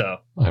 boy. So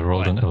I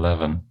rolled an What?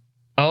 11.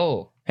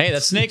 oh, Hey,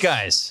 that's Snake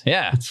Eyes.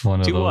 Yeah. It's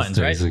one of 2 those ones,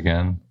 days right?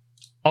 again.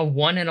 a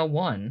 1 and a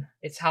 1.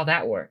 It's how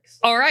that works.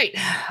 All right.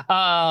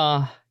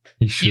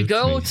 He shoots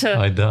go me. to-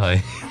 I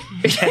die.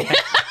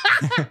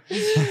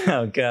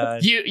 Oh,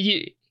 God.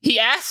 He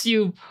asks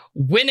you,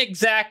 when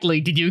exactly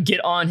did you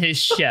get on his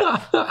ship?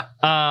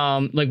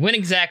 When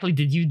exactly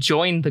did you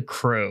join the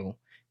crew?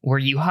 Were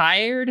you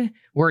hired?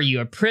 Were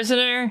you a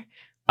prisoner?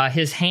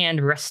 His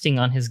hand resting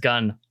on his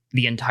gun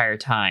the entire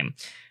time.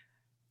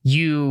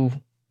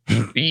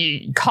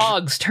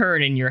 Cogs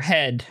turn in your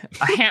head.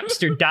 A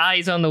hamster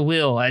dies on the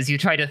wheel as you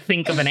try to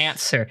think of an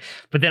answer,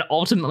 but then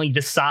ultimately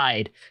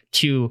decide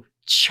to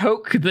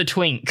choke the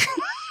Twink.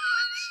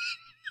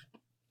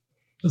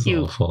 That's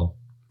You- awful.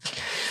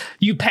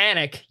 You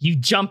panic, you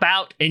jump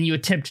out, and you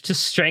attempt to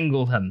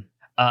strangle him.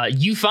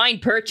 You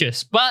find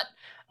Purchase, but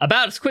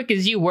about as quick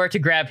as you were to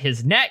grab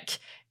his neck,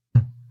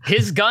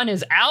 his gun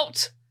is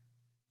out,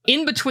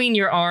 in between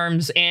your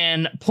arms,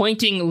 and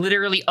pointing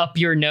literally up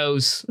your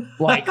nose,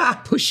 like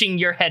pushing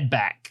your head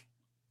back.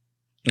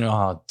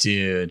 Oh,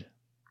 dude.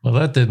 Well,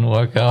 that didn't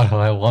work out how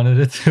I wanted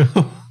it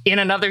to. In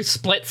another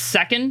split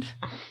second,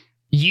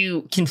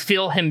 you can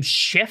feel him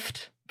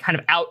shift kind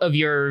of out of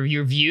your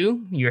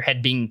view, your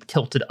head being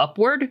tilted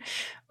upward,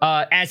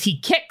 as he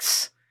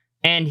kicks,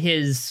 and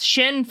his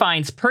shin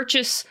finds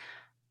Purchase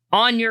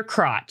on your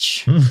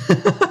crotch.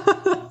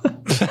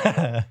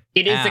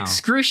 It is Ow.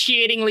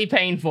 excruciatingly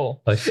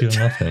painful. I feel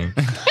nothing.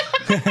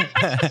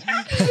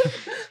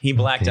 He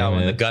blacked out Damn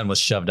when the it. gun was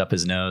shoved up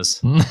his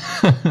nose.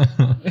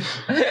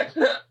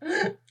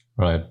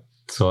 Right.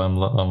 So I'm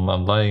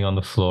lying on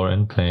the floor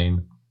in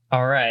pain.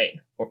 All right,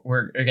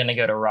 we're gonna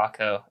go to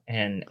Rocco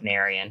and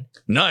Narian.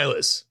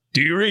 Nihilus,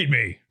 do you read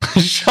me?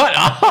 Shut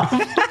up!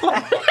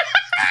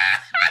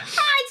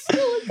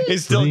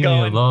 He's still Leave me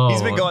going. alone.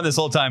 He's been going this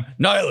whole time.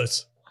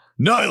 Nihilus!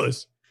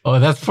 Nihilus! Oh,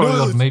 that's probably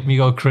what made me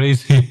go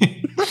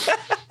crazy.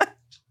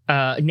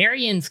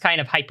 Narian's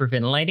kind of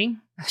hyperventilating.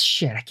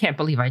 Shit, I can't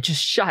believe I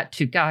just shot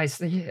 2 guys,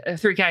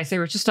 3 guys. They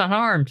were just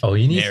unarmed. Oh,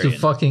 he needs to Narian.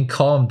 fucking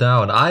calm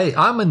down.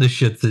 I'm in the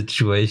shit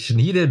situation.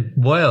 He did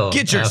well.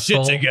 Get your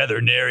asshole. shit together,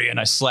 Narian.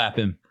 I slap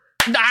him.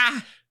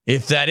 Ah!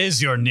 If that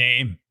is your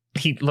name,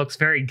 He looks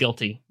very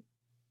guilty.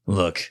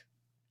 look,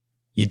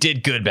 you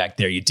did good back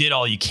there. You did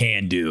all you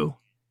can do.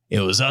 It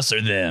was us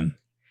or them.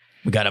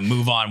 We got to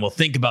move on. We'll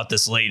think about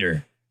this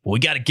later. But we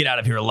got to get out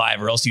of here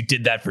alive, or else you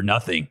did that for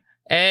nothing.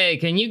 Hey,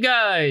 can you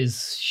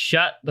guys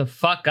shut the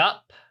fuck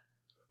up?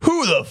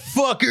 Who the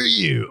fuck are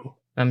you?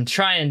 I'm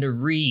trying to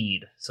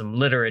read some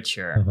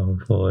literature Oh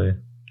boy.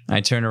 I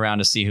turn around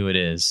to see who it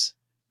is.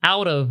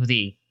 out of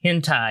the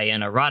hentai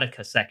and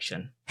erotica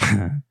section.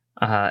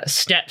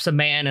 Steps a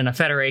man in a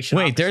Federation.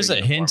 Wait, there's a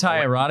officer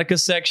hentai uniform. erotica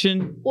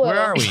section? Whoa. Where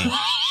are we?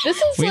 This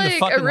is We in the like a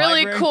fucking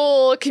really library?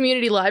 cool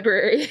community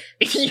library.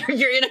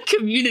 You're in a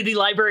community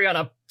library on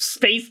a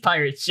space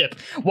pirate ship.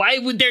 Why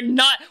would there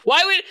not?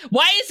 Why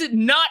is it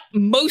not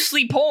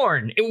mostly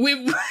porn?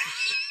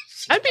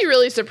 I'd be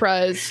really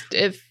surprised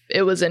if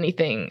it was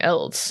anything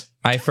else.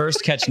 I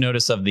first catch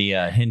notice of the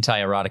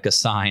hentai erotica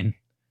sign.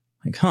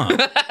 Like,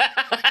 huh?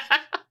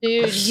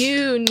 Dude,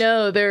 you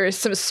know there are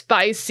some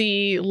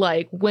spicy,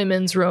 like,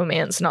 women's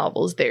romance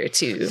novels there,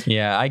 too.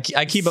 Yeah, I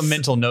keep a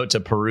mental note to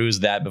peruse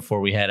that before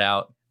we head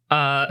out.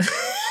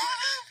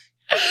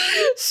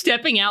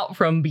 Stepping out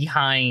from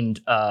behind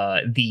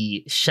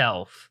the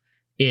shelf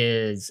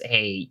is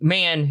a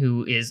man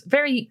who is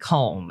very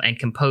calm and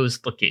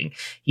composed looking.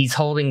 He's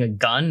holding a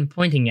gun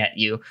pointing at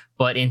you,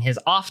 but in his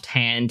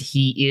offhand,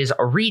 he is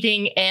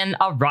reading an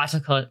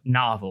erotica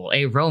novel,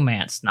 a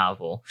romance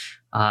novel.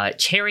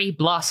 Cherry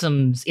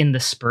Blossoms in the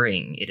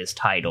Spring, it is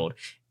titled.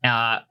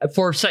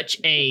 For such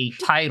a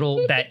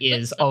title that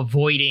is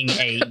avoiding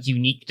a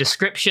unique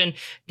description,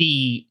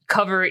 the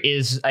cover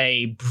is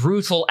a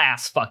brutal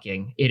ass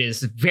fucking. It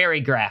is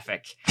very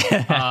graphic.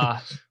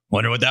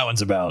 Wonder what that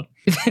one's about.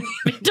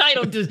 The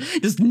title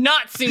does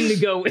not seem to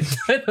go with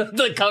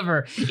the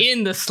cover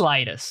in the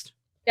slightest.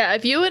 Yeah,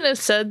 if you wouldn't have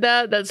said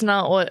that, that's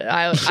not what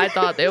I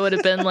thought. It would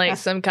have been like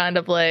some kind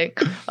of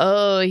like,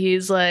 oh,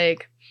 he's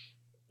like,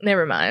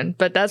 never mind.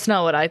 But that's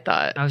not what I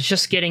thought. I was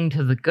just getting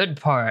to the good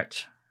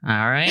part. All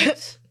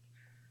right.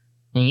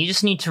 And you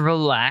just need to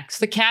relax.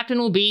 The captain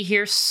will be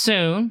here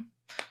soon.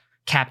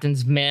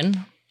 Captain's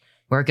men,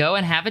 we're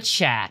going to have a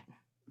chat.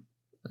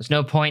 There's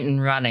no point in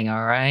running,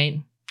 all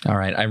right? All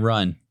right, I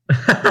run.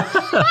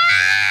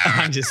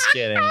 I'm just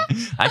kidding.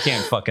 I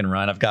can't fucking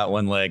run. I've got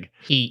one leg.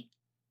 He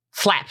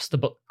flaps the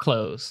book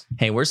close.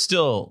 Hey, we've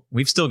still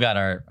got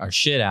our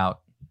shit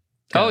out.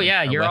 Oh, yeah,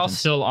 Our you're all weapons.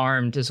 still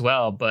armed as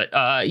well,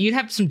 but you'd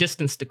have some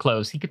distance to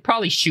close. He could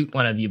probably shoot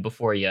one of you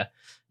before you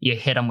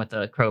hit him with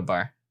a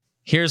crowbar.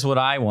 Here's what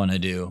I want to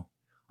do.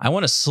 I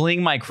want to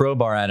sling my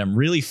crowbar at him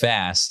really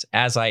fast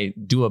as I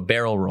do a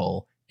barrel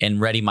roll and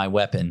ready my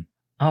weapon.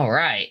 All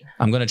right.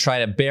 I'm going to try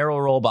to barrel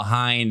roll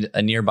behind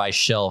a nearby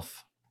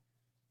shelf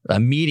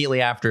immediately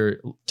after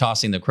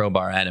tossing the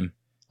crowbar at him.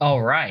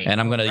 All right.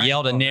 And I'm going to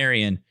yell to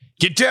Narian,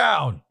 Get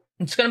down!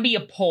 It's going to be a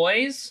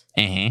poise.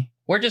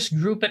 We're just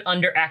group it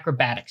under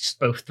acrobatics,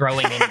 both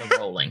throwing and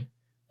rolling.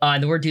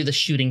 And then we'll do the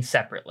shooting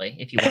separately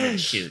if you wanted to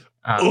shoot.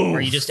 Are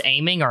you just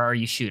aiming or are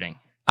you shooting?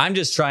 I'm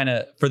just trying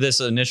to, for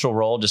this initial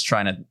roll, just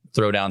trying to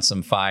throw down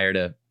some fire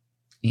to,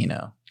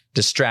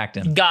 distract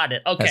him. Got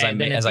it. Okay.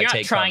 As I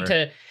take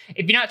cover.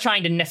 If you're not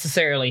trying to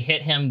necessarily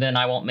hit him, then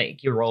I won't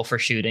make you roll for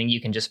shooting. You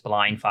can just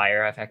blind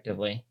fire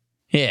effectively.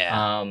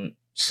 Yeah.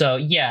 So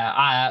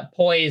yeah,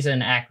 poise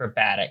and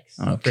acrobatics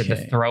for the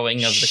Okay. throwing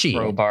of the Shit.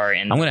 crowbar.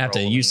 And I'm the going to have to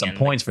rolling use some and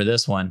points for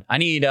this one. I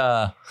need,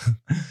 I'm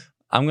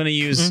going to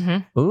use,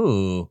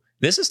 ooh,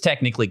 this is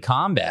technically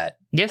combat.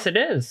 Yes, it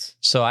is.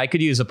 So I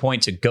could use a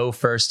point to go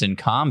first in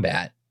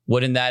combat.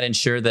 Wouldn't that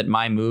ensure that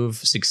my move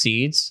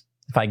succeeds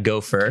if I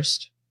go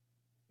first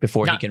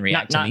before he can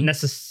react to me?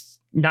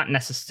 Not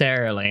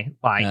necessarily.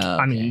 Like,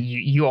 I mean,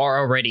 you are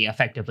already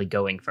effectively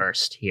going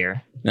first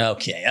here.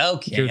 Okay.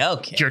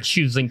 You're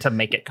choosing to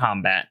make it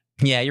combat.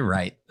 Yeah, you're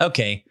right.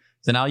 Okay.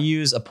 Then I'll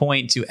use a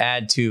point to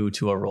add to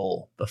a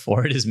roll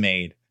before it is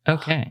made.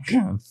 Okay.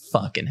 Oh,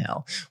 fucking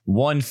hell.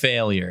 One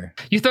failure.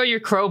 You throw your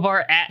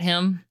crowbar at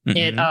him.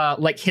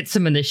 It hits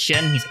him in the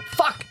shin. He's like,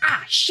 fuck,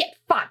 shit,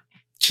 fuck.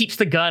 Keeps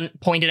the gun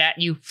pointed at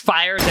you,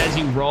 fires as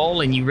you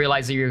roll, and you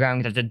realize that you're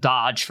going to have to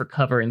dodge for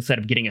cover instead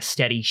of getting a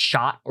steady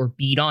shot or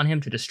beat on him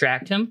to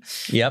distract him.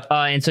 Yep.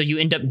 And so you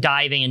end up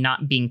diving and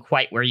not being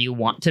quite where you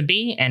want to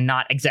be and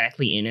not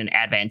exactly in an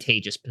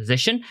advantageous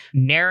position.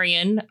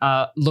 Narian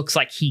looks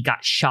like he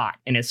got shot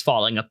and is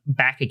falling up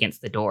back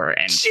against the door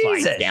and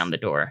slides down the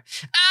door.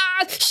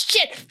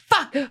 Shit,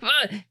 fuck.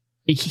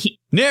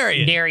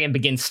 Narian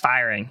begins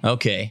firing.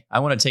 Okay. I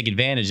want to take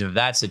advantage of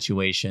that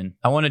situation.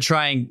 I want to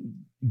try and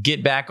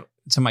get back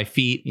to my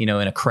feet, in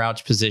a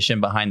crouch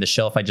position behind the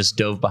shelf I just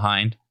dove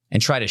behind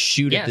and try to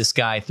shoot at this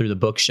guy through the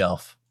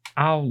bookshelf.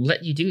 I'll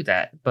let you do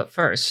that, but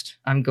first,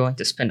 I'm going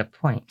to spend a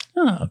point.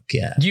 Oh,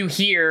 God. You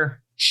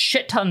hear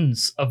shit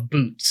tons of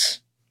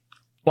boots,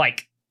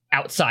 like,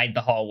 outside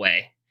the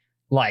hallway.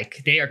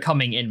 Like, they are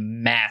coming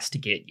in mass to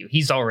get you.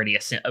 He's already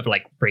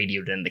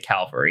radioed in the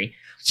cavalry.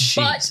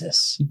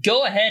 Jesus. But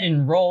go ahead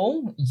and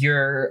roll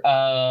your,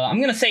 I'm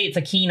going to say it's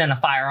a keen and a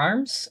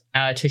firearms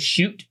to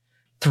shoot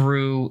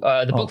through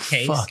the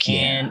bookcase fuck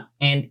yeah.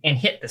 and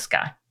hit this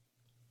guy.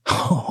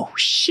 Oh,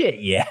 shit,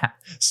 yeah.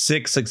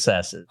 6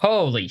 successes.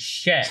 Holy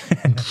shit.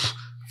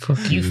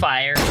 Fuck You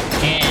fire,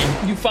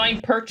 and you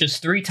find purchase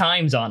 3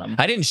 times on him.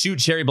 I didn't shoot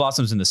cherry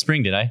blossoms in the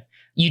spring, did I?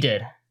 You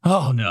did.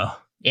 Oh, no.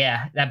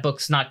 Yeah, that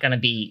book's not going to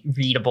be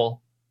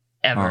readable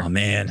ever. Oh,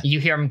 man. You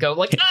hear him go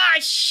like,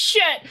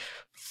 shit!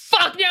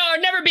 Fuck no,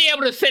 I'll never be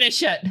able to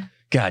finish it.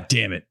 God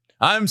damn it.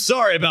 I'm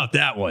sorry about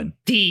that one.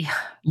 The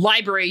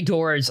library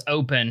doors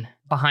open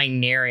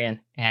behind Narian,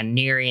 and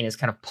Narian is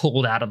kind of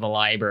pulled out of the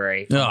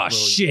library. Oh, You can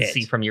shit.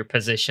 see from your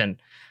position,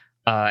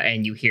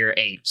 and you hear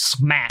a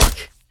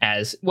smack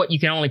as what you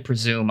can only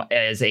presume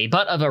is a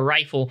butt of a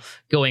rifle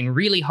going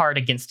really hard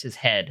against his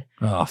head.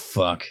 Oh,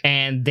 fuck.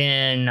 And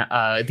then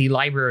the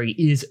library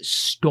is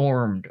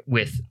stormed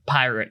with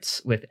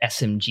pirates with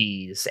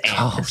SMGs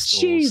and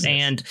pistols Jesus.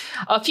 and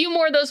a few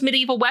more of those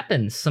medieval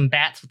weapons. Some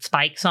bats with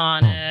spikes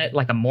on it,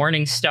 like a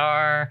morning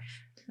star.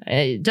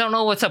 I don't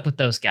know what's up with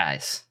those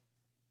guys.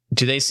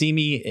 Do they see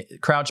me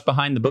crouched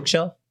behind the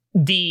bookshelf?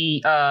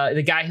 The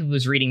guy who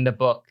was reading the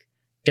book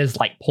is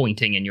like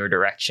pointing in your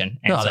direction,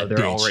 and Oh, so that they're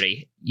bitch.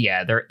 already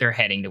they're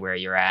heading to where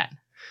you're at.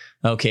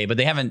 Okay, but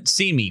they haven't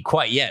seen me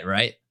quite yet,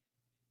 right?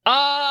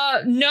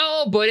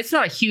 No, but it's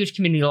not a huge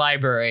community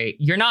library.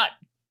 You're not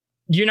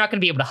going to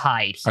be able to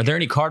hide. Are there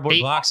any cardboard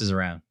They- boxes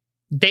around?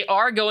 They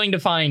are going to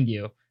find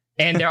you,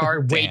 and there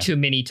are way Damn. too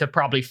many to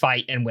probably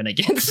fight and win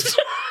against.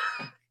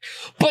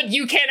 But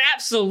you can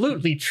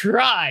absolutely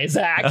try,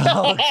 Zach.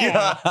 Oh,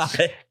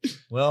 God.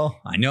 Well,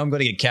 I know I'm going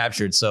to get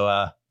captured, so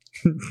I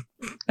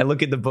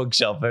look at the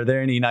bookshelf. Are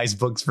there any nice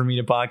books for me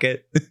to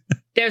pocket?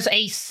 There's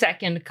a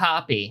second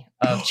copy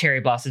of Cherry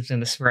Blossoms in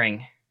the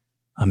Spring.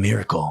 A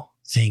miracle.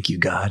 Thank you,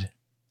 God.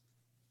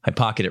 I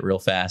pocket it real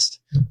fast.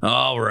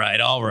 All right.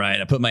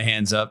 I put my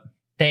hands up.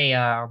 They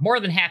are more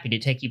than happy to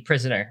take you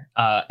prisoner,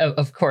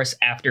 of course,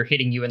 after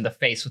hitting you in the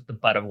face with the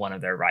butt of one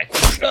of their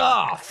rifles.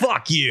 Oh,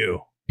 fuck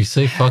you. You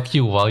say fuck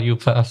you while you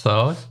pass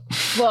out?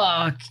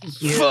 Fuck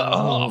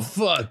you.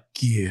 Fuck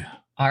you.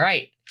 All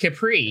right,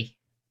 Capri,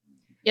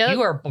 Yep.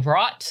 you are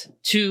brought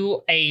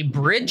to a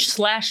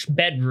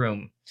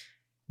bridge/bedroom.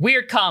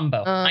 Weird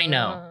combo, I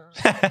know.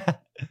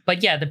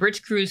 But yeah, the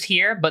bridge crew's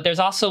here, but there's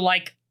also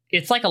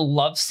it's like a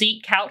love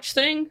seat couch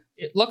thing.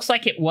 It looks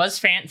like it was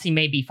fancy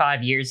maybe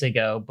 5 years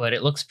ago, but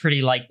it looks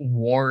pretty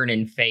worn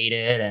and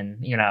faded,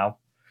 and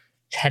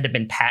had to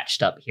been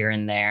patched up here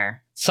and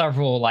there.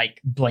 Several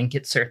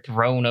blankets are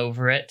thrown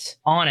over it.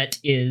 On it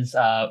is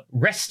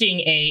resting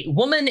a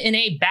woman in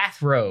a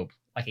bathrobe,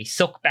 like a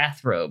silk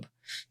bathrobe.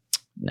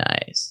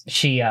 Nice.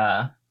 She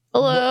Hello.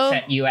 looks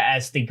at you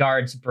as the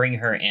guards bring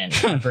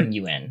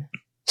you in.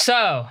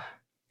 So,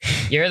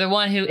 you're the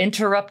one who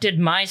interrupted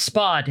my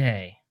spa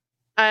day.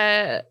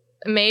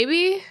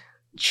 Maybe.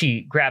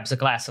 She grabs a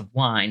glass of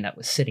wine that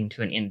was sitting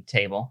to an end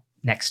table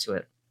next to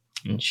it,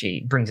 and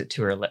she brings it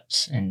to her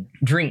lips and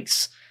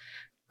drinks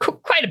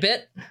quite a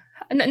bit.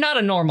 Not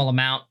a normal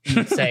amount,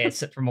 you'd say, a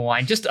sip from a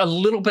wine. Just a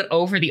little bit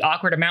over the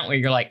awkward amount where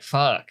you're like,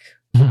 fuck.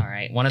 All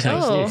right, one of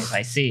those Oh. days,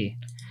 I see.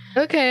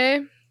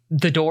 Okay.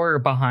 The door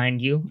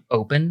behind you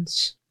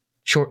opens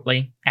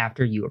shortly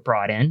after you are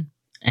brought in,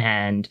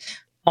 and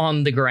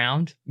on the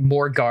ground,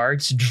 more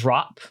guards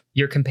drop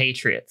your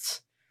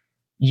compatriots.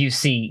 You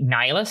see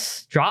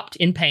Nihilus dropped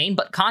in pain,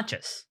 but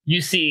conscious. You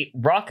see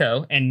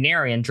Rocco and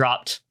Narian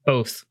dropped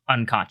both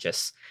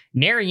unconscious.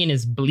 Narian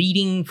is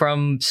bleeding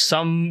from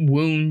some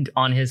wound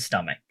on his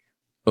stomach.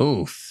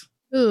 Oof.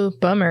 Ooh,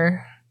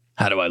 bummer.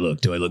 How do I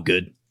look? Do I look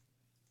good?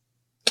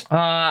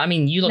 I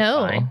mean, you look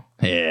No. fine.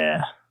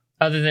 Yeah.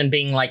 Other than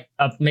being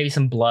maybe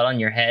some blood on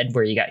your head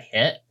where you got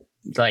hit.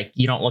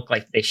 You don't look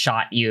like they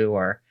shot you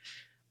or,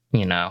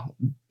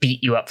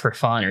 beat you up for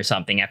fun or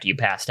something after you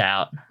passed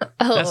out.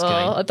 Oh, That's good.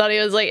 I thought he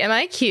was like, "Am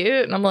I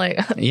cute?" And I'm like,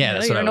 Yeah, "No,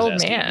 that's you're what an I was old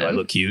asking. man." Do I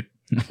look cute?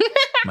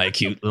 Am I a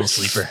cute little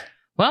sleeper?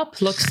 Well,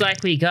 looks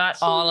like we got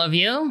all of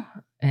you,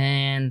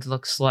 and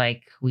looks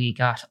like we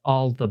got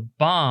all the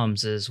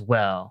bombs as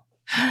well.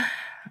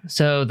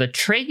 So the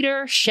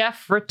traitor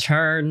chef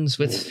returns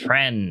with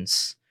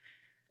friends.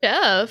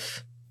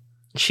 Jeff.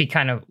 She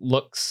kind of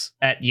looks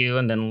at you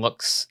and then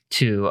looks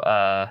to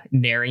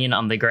Narian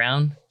on the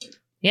ground.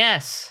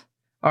 Yes,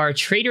 our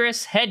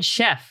traitorous head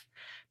chef,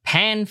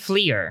 Pan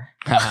Fleer.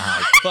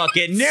 I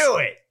fucking knew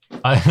it.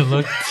 I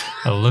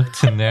looked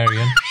to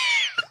Narian.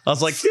 I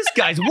was like, this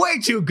guy's way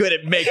too good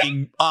at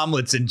making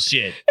omelets and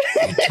shit.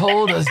 You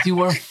told us you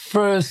were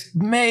first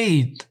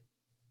mate.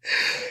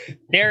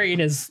 Narian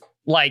is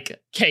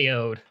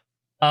KO'd.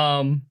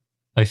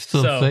 I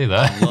still So- say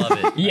that.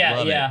 Love it. Yeah,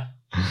 Love yeah.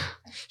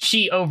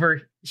 She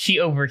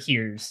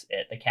overhears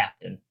it, the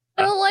captain.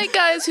 I don't like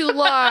guys who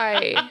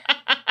lie.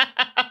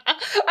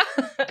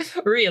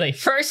 Really,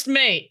 first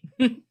mate.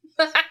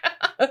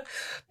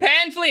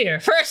 Pan Fleer,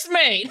 first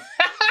mate.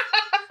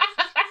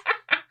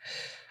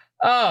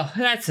 Oh,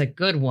 that's a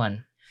good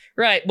one.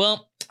 Right.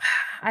 Well,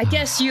 I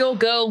guess you'll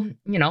go,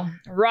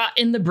 rot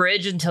in the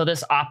bridge until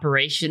this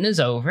operation is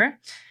over.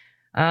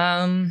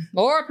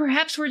 Or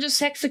perhaps we'll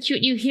just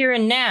execute you here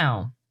and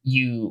now.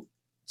 You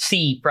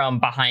see from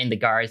behind the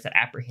guards that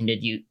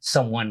apprehended you,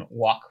 someone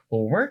walk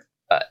forward.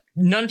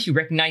 None of you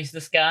recognize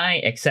this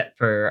guy except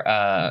for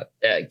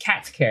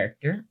Kat's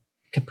character,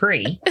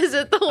 Capri. Is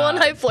it the one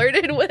I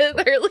flirted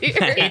with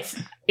earlier?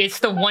 It's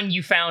the one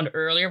you found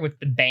earlier with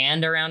the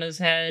band around his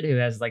head, who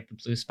has like the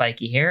blue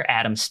spiky hair,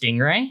 Adam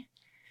Stingray.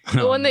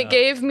 The one that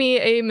gave me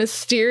a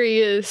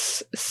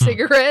mysterious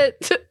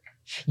cigarette.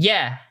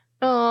 Yeah.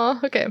 Oh,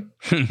 okay.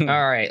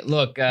 All right.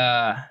 Look,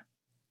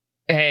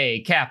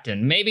 hey,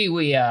 Captain, maybe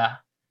we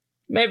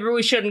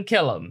shouldn't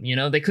kill him.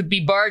 They could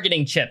be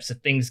bargaining chips if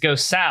things go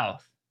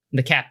south.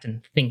 The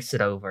captain thinks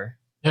it over.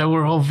 Yeah,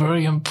 we're all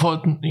very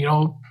important,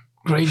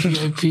 great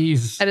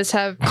VIPs. I just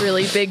have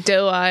really big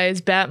doe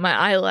eyes, bat my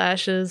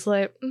eyelashes,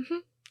 like,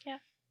 yeah.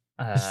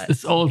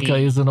 This old guy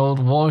is an old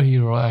war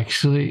hero,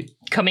 actually.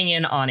 Coming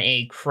in on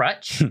a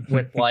crutch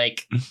with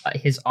like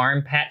his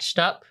arm patched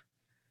up,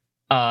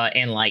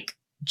 and like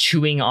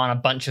chewing on a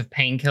bunch of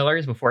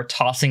painkillers before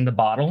tossing the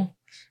bottle.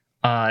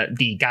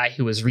 The guy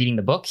who was reading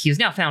the book, he's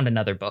now found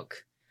another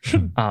book.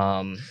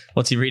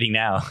 What's he reading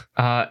now?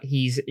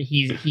 He's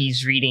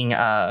reading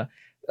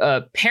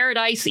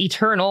Paradise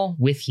Eternal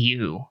with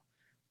You.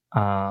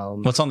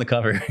 What's on the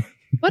cover?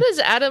 What is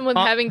Adam with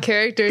having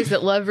characters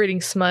that love reading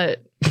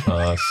smut?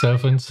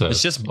 Self-incest.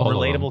 It's just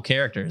relatable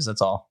characters.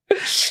 That's all.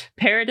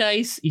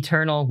 Paradise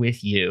Eternal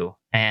with You,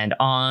 and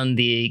on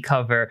the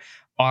cover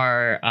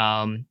are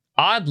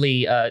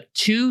oddly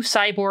two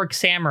cyborg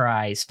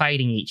samurais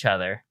fighting each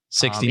other.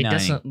 69. It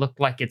doesn't look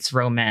like it's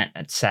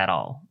romance at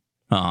all.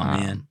 Oh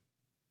man.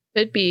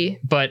 Could be.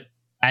 But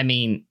I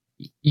mean,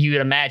 you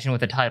would imagine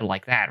with a title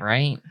like that,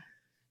 right?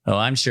 Oh,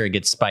 I'm sure it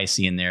gets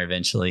spicy in there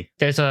eventually.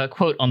 There's a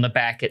quote on the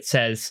back. It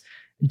says,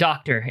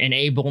 "Doctor,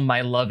 enable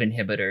my love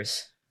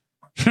inhibitors."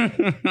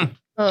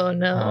 Oh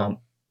no.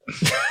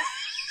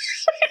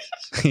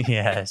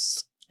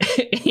 Yes.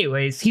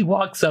 Anyways, he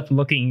walks up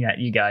looking at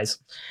you guys.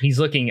 He's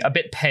looking a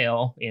bit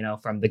pale,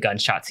 from the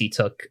gunshots he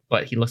took,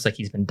 but he looks like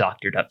he's been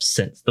doctored up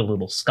since the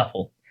little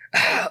scuffle.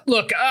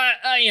 Look,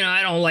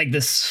 I don't like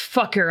this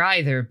fucker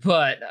either,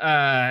 but,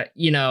 I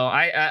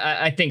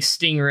think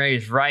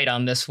Stingray's right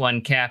on this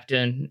one,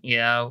 Captain.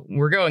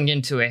 We're going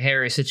into a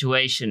hairy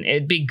situation.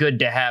 It'd be good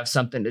to have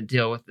something to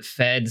deal with the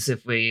feds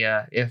if we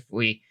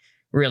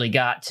really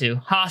got to.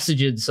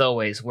 Hostages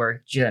always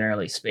work,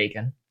 generally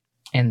speaking.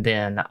 And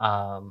then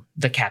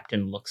the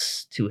captain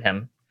looks to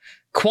him.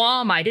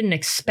 Quam, I didn't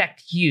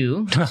expect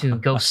you to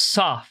go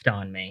soft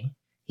on me.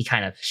 He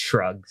kind of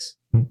shrugs.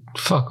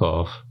 Fuck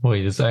off.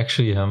 Wait, it's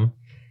actually him?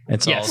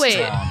 It's Yes. all Wait.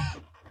 strong.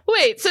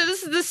 Wait, so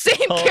this is the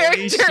same Holy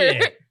character?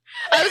 shit.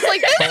 I was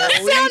like, this is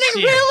Holy sounding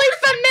shit. really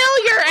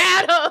familiar,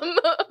 Adam.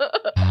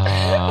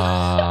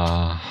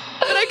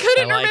 But I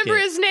couldn't I like remember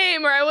it. his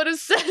name, or I would have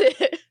said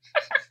it.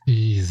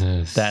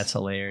 Jesus. That's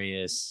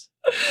hilarious.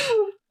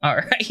 All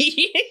right.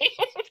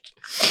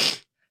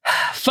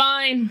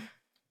 Fine.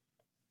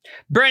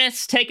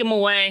 Brennus, take them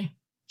away.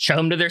 Show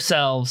them to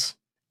themselves.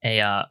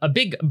 A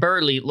big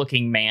burly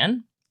looking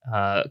man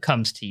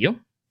comes to you.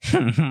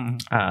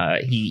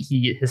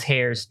 His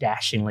hair's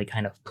dashingly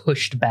kind of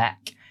pushed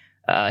back.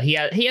 He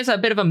has a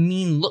bit of a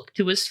mean look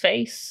to his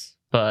face,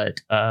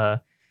 but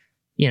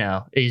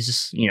he's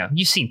just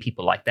you've seen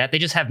people like that. They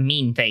just have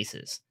mean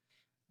faces.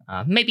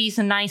 Maybe he's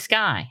a nice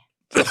guy.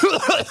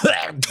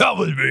 Come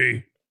with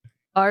me.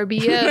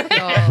 RBF,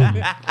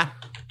 y'all.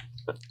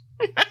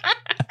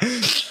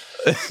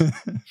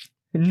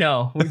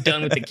 No, we're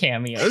done with the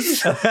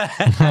cameos.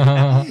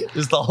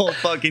 Just the whole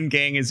fucking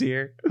gang is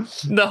here.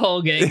 The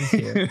whole gang's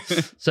here.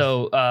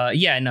 So,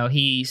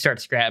 he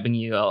starts grabbing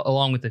you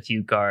along with a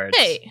few guards.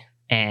 Hey.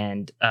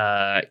 And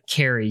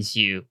carries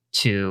you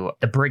to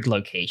the brig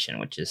location,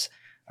 which is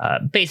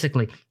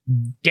basically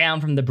down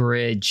from the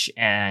bridge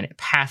and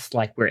past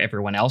like where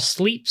everyone else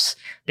sleeps.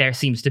 There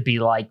seems to be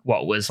like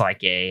what was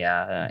like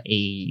a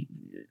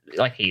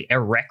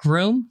rec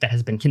room that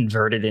has been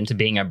converted into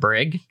being a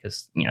brig,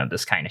 because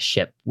this kind of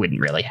ship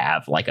wouldn't really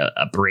have like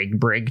a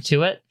brig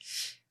to it.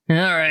 All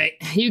right,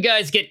 you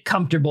guys get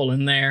comfortable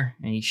in there.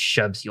 And he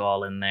shoves you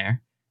all in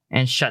there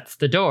and shuts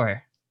the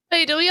door.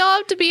 Wait, do we all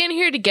have to be in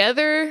here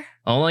together?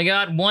 Only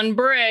got one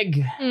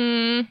brig.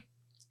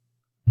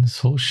 This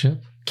whole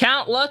ship?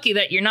 Count lucky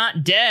that you're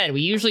not dead.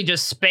 We usually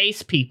just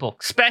space people,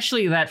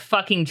 especially that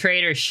fucking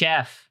traitor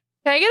chef.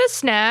 Can I get a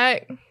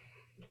snack?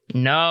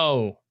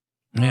 No.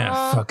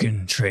 Yeah,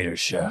 fucking traitor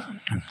chef.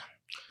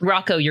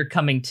 Rocco, you're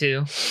coming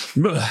too.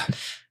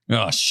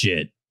 Oh,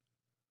 shit.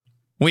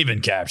 We've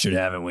been captured,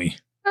 haven't we?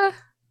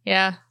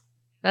 Yeah,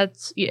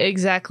 that's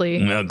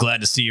exactly. Well,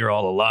 glad to see you're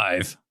all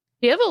alive.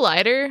 Do you have a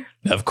lighter?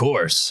 Of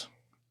course.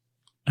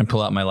 I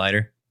pull out my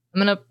lighter. I'm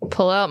gonna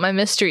pull out my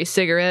mystery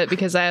cigarette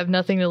because I have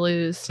nothing to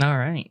lose. All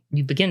right.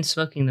 You begin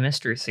smoking the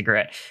mystery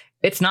cigarette.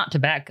 It's not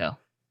tobacco.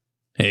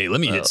 Hey, let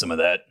me hit some of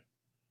that.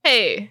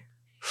 Hey.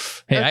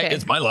 Hey, Okay.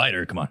 it's my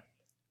lighter. Come on.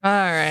 All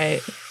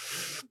right.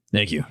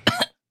 Thank you.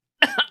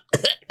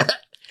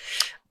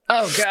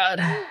 Oh God.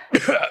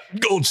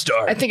 Gold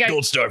star. I think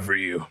Gold star for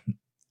you.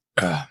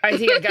 I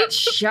think I got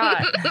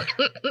shot.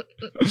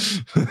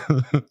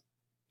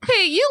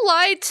 Hey, you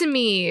lied to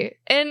me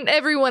and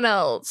everyone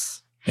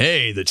else.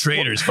 Hey, the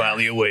traitor's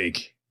finally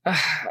awake.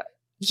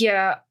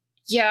 Yeah,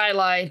 I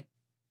lied.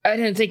 I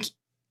didn't think,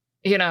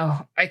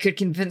 I could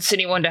convince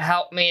anyone to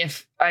help me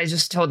if I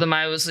just told them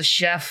I was a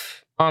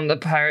chef on the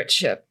pirate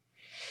ship.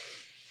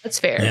 That's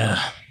fair.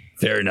 Yeah,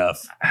 fair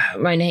enough.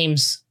 My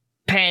name's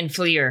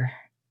Panfleer.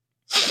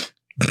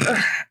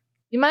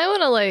 You might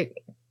want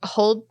to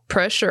hold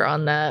pressure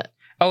on that.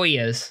 Oh, he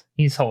is.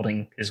 He's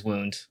holding his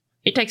wound.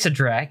 He takes a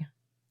drag,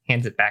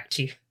 hands it back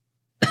to you.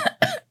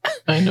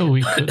 I know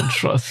we couldn't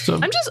trust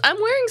him.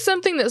 I'm wearing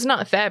something that's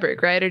not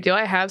fabric, right? Or do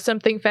I have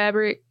something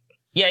fabric?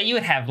 Yeah, you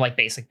would have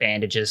basic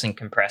bandages and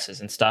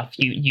compresses and stuff.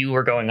 You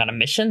were going on a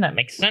mission. That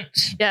makes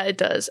sense. Yeah, it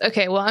does.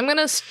 Okay, well, I'm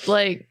gonna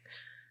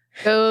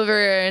go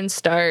over and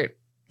start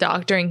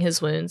doctoring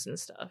his wounds and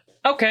stuff.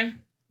 Okay.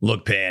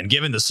 Look, Pan,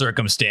 given the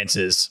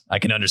circumstances, I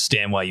can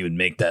understand why you would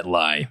make that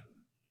lie.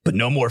 But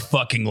no more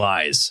fucking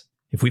lies.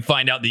 If we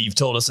find out that you've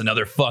told us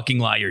another fucking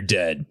lie, you're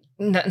dead.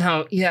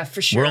 No, yeah,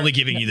 for sure. We're only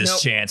giving you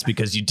this chance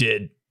because you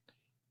did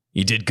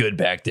good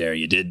back there.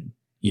 You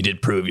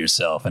did prove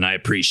yourself, and I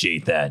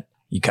appreciate that.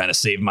 You kind of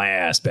saved my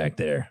ass back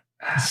there.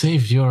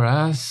 Saved your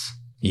ass?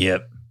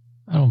 Yep.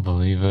 I don't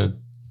believe it.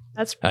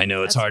 I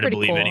know it's hard to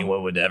believe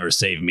anyone would ever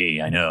save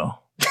me. I know.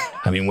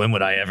 I mean, when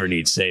would I ever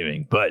need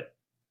saving? But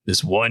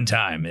this one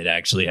time it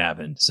actually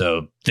happened.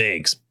 So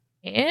thanks.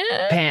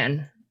 Yeah.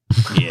 Pan.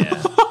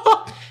 Yeah.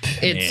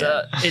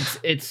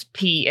 It's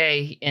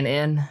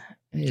P-A-N-N.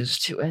 There's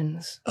two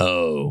N's.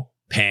 Oh,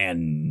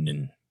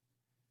 Pan.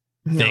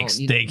 Thanks.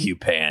 Thank you,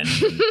 Pan.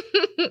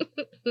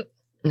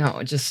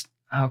 No, just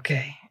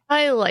okay.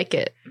 I like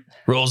it.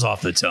 Rolls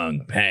off the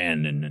tongue.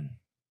 Pan.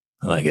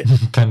 I like it.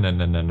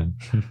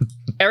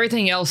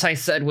 Everything else I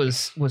said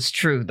was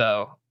true,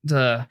 though.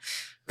 The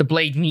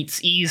Blade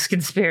Meets Ease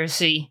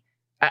conspiracy.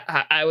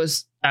 I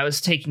was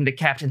taking the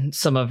captain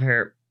some of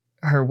her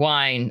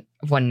wine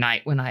one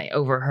night when I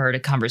overheard a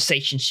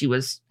conversation she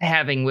was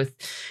having with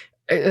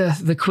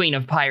the Queen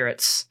of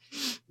Pirates,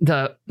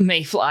 the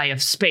Mayfly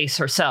of Space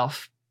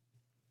herself.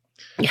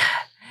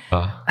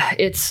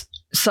 It's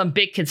some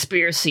big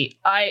conspiracy.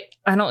 I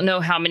don't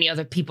know how many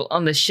other people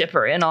on the ship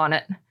are in on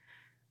it,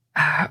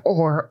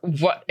 or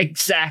what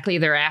exactly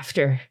they're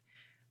after,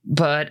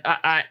 but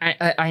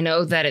I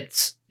know that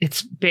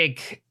it's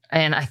big,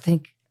 and I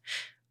think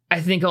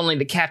only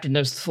the captain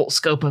knows the full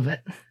scope of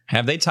it.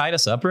 Have they tied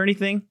us up or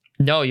anything?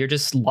 No, you're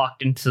just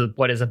locked into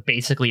what is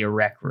basically a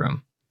rec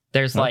room.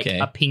 There's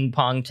a ping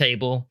pong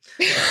table.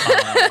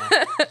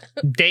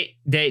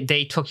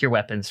 They took your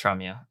weapons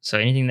from you, so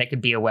anything that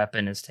could be a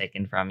weapon is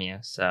taken from you.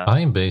 So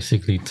I'm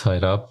basically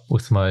tied up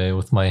with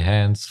my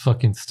hands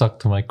fucking stuck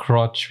to my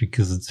crotch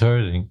because it's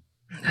hurting.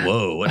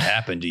 Whoa, what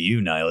happened to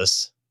you,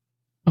 Nihilus?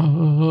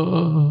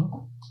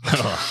 Oh.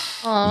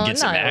 You get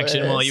some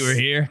action while you were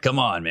here? Come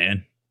on,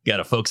 man. You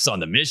gotta focus on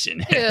the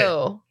mission.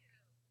 Ew.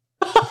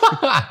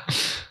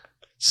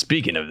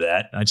 Speaking of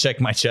that, I checked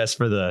my chest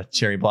for the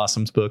Cherry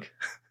Blossoms book.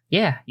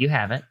 Yeah, you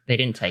have it. They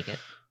didn't take it.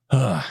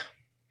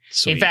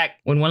 Sweet. In fact,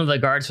 when one of the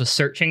guards was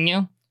searching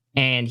you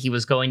and he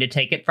was going to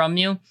take it from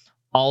you,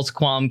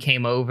 Allsquam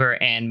came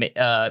over and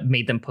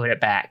made them put it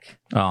back.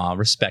 Oh,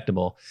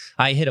 respectable.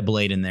 I hit a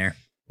blade in there.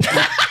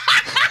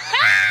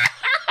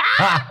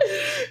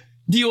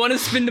 Do you want to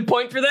spend a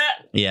point for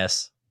that?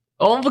 Yes.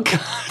 Oh my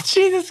god,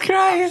 Jesus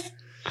Christ.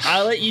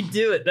 I'll let you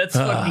do it. That's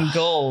fucking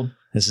gold.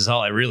 This is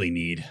all I really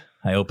need.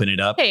 I open it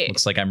up. Hey.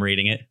 Looks like I'm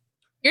reading it.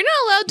 You're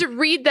not allowed to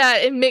read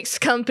that in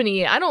mixed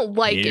company. I don't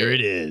like it. Here it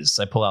is.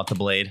 I pull out the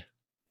blade.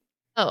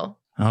 Oh.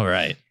 All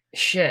right.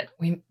 Shit,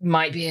 we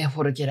might be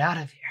able to get out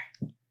of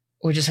here.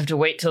 We just have to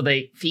wait till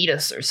they feed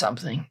us or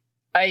something.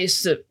 I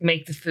used to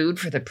make the food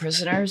for the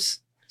prisoners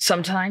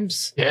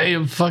sometimes. Yeah,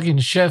 you're a fucking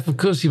chef. Of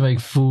course you make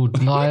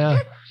food,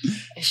 liar.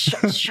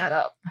 Shut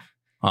up.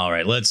 All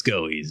right, let's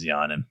go easy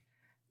on him.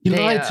 You They,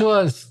 lied to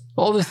us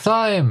all this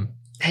time.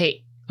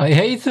 Hey, I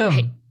hate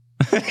him.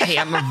 hey,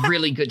 I'm a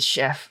really good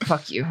chef.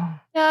 Fuck you.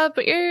 Yeah,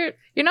 but you're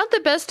not the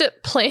best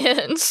at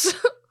plans.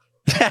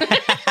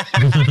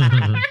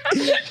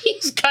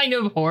 He's kind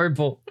of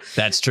horrible.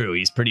 That's true.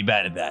 He's pretty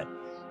bad at that.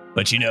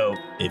 But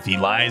if he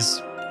lies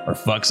or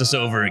fucks us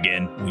over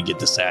again, we get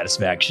the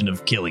satisfaction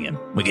of killing him.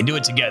 We can do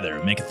it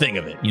together, make a thing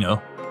of it,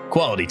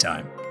 quality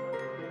time.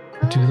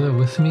 Do that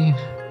with me?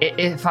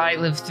 If I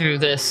live through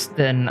this,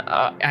 then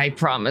I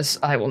promise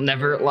I will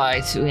never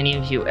lie to any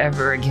of you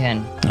ever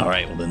again. All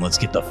right, well then let's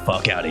get the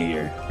fuck out of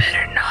here.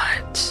 Better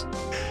not.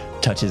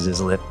 Touches his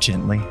lip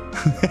gently.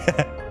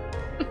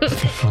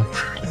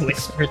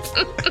 Whispers.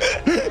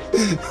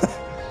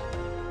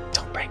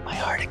 Don't break my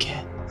heart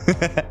again.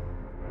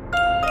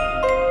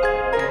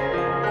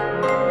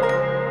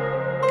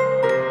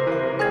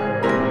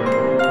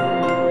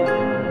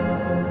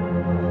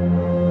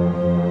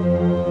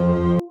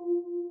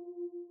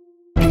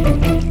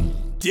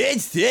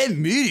 That's that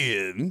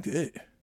medium.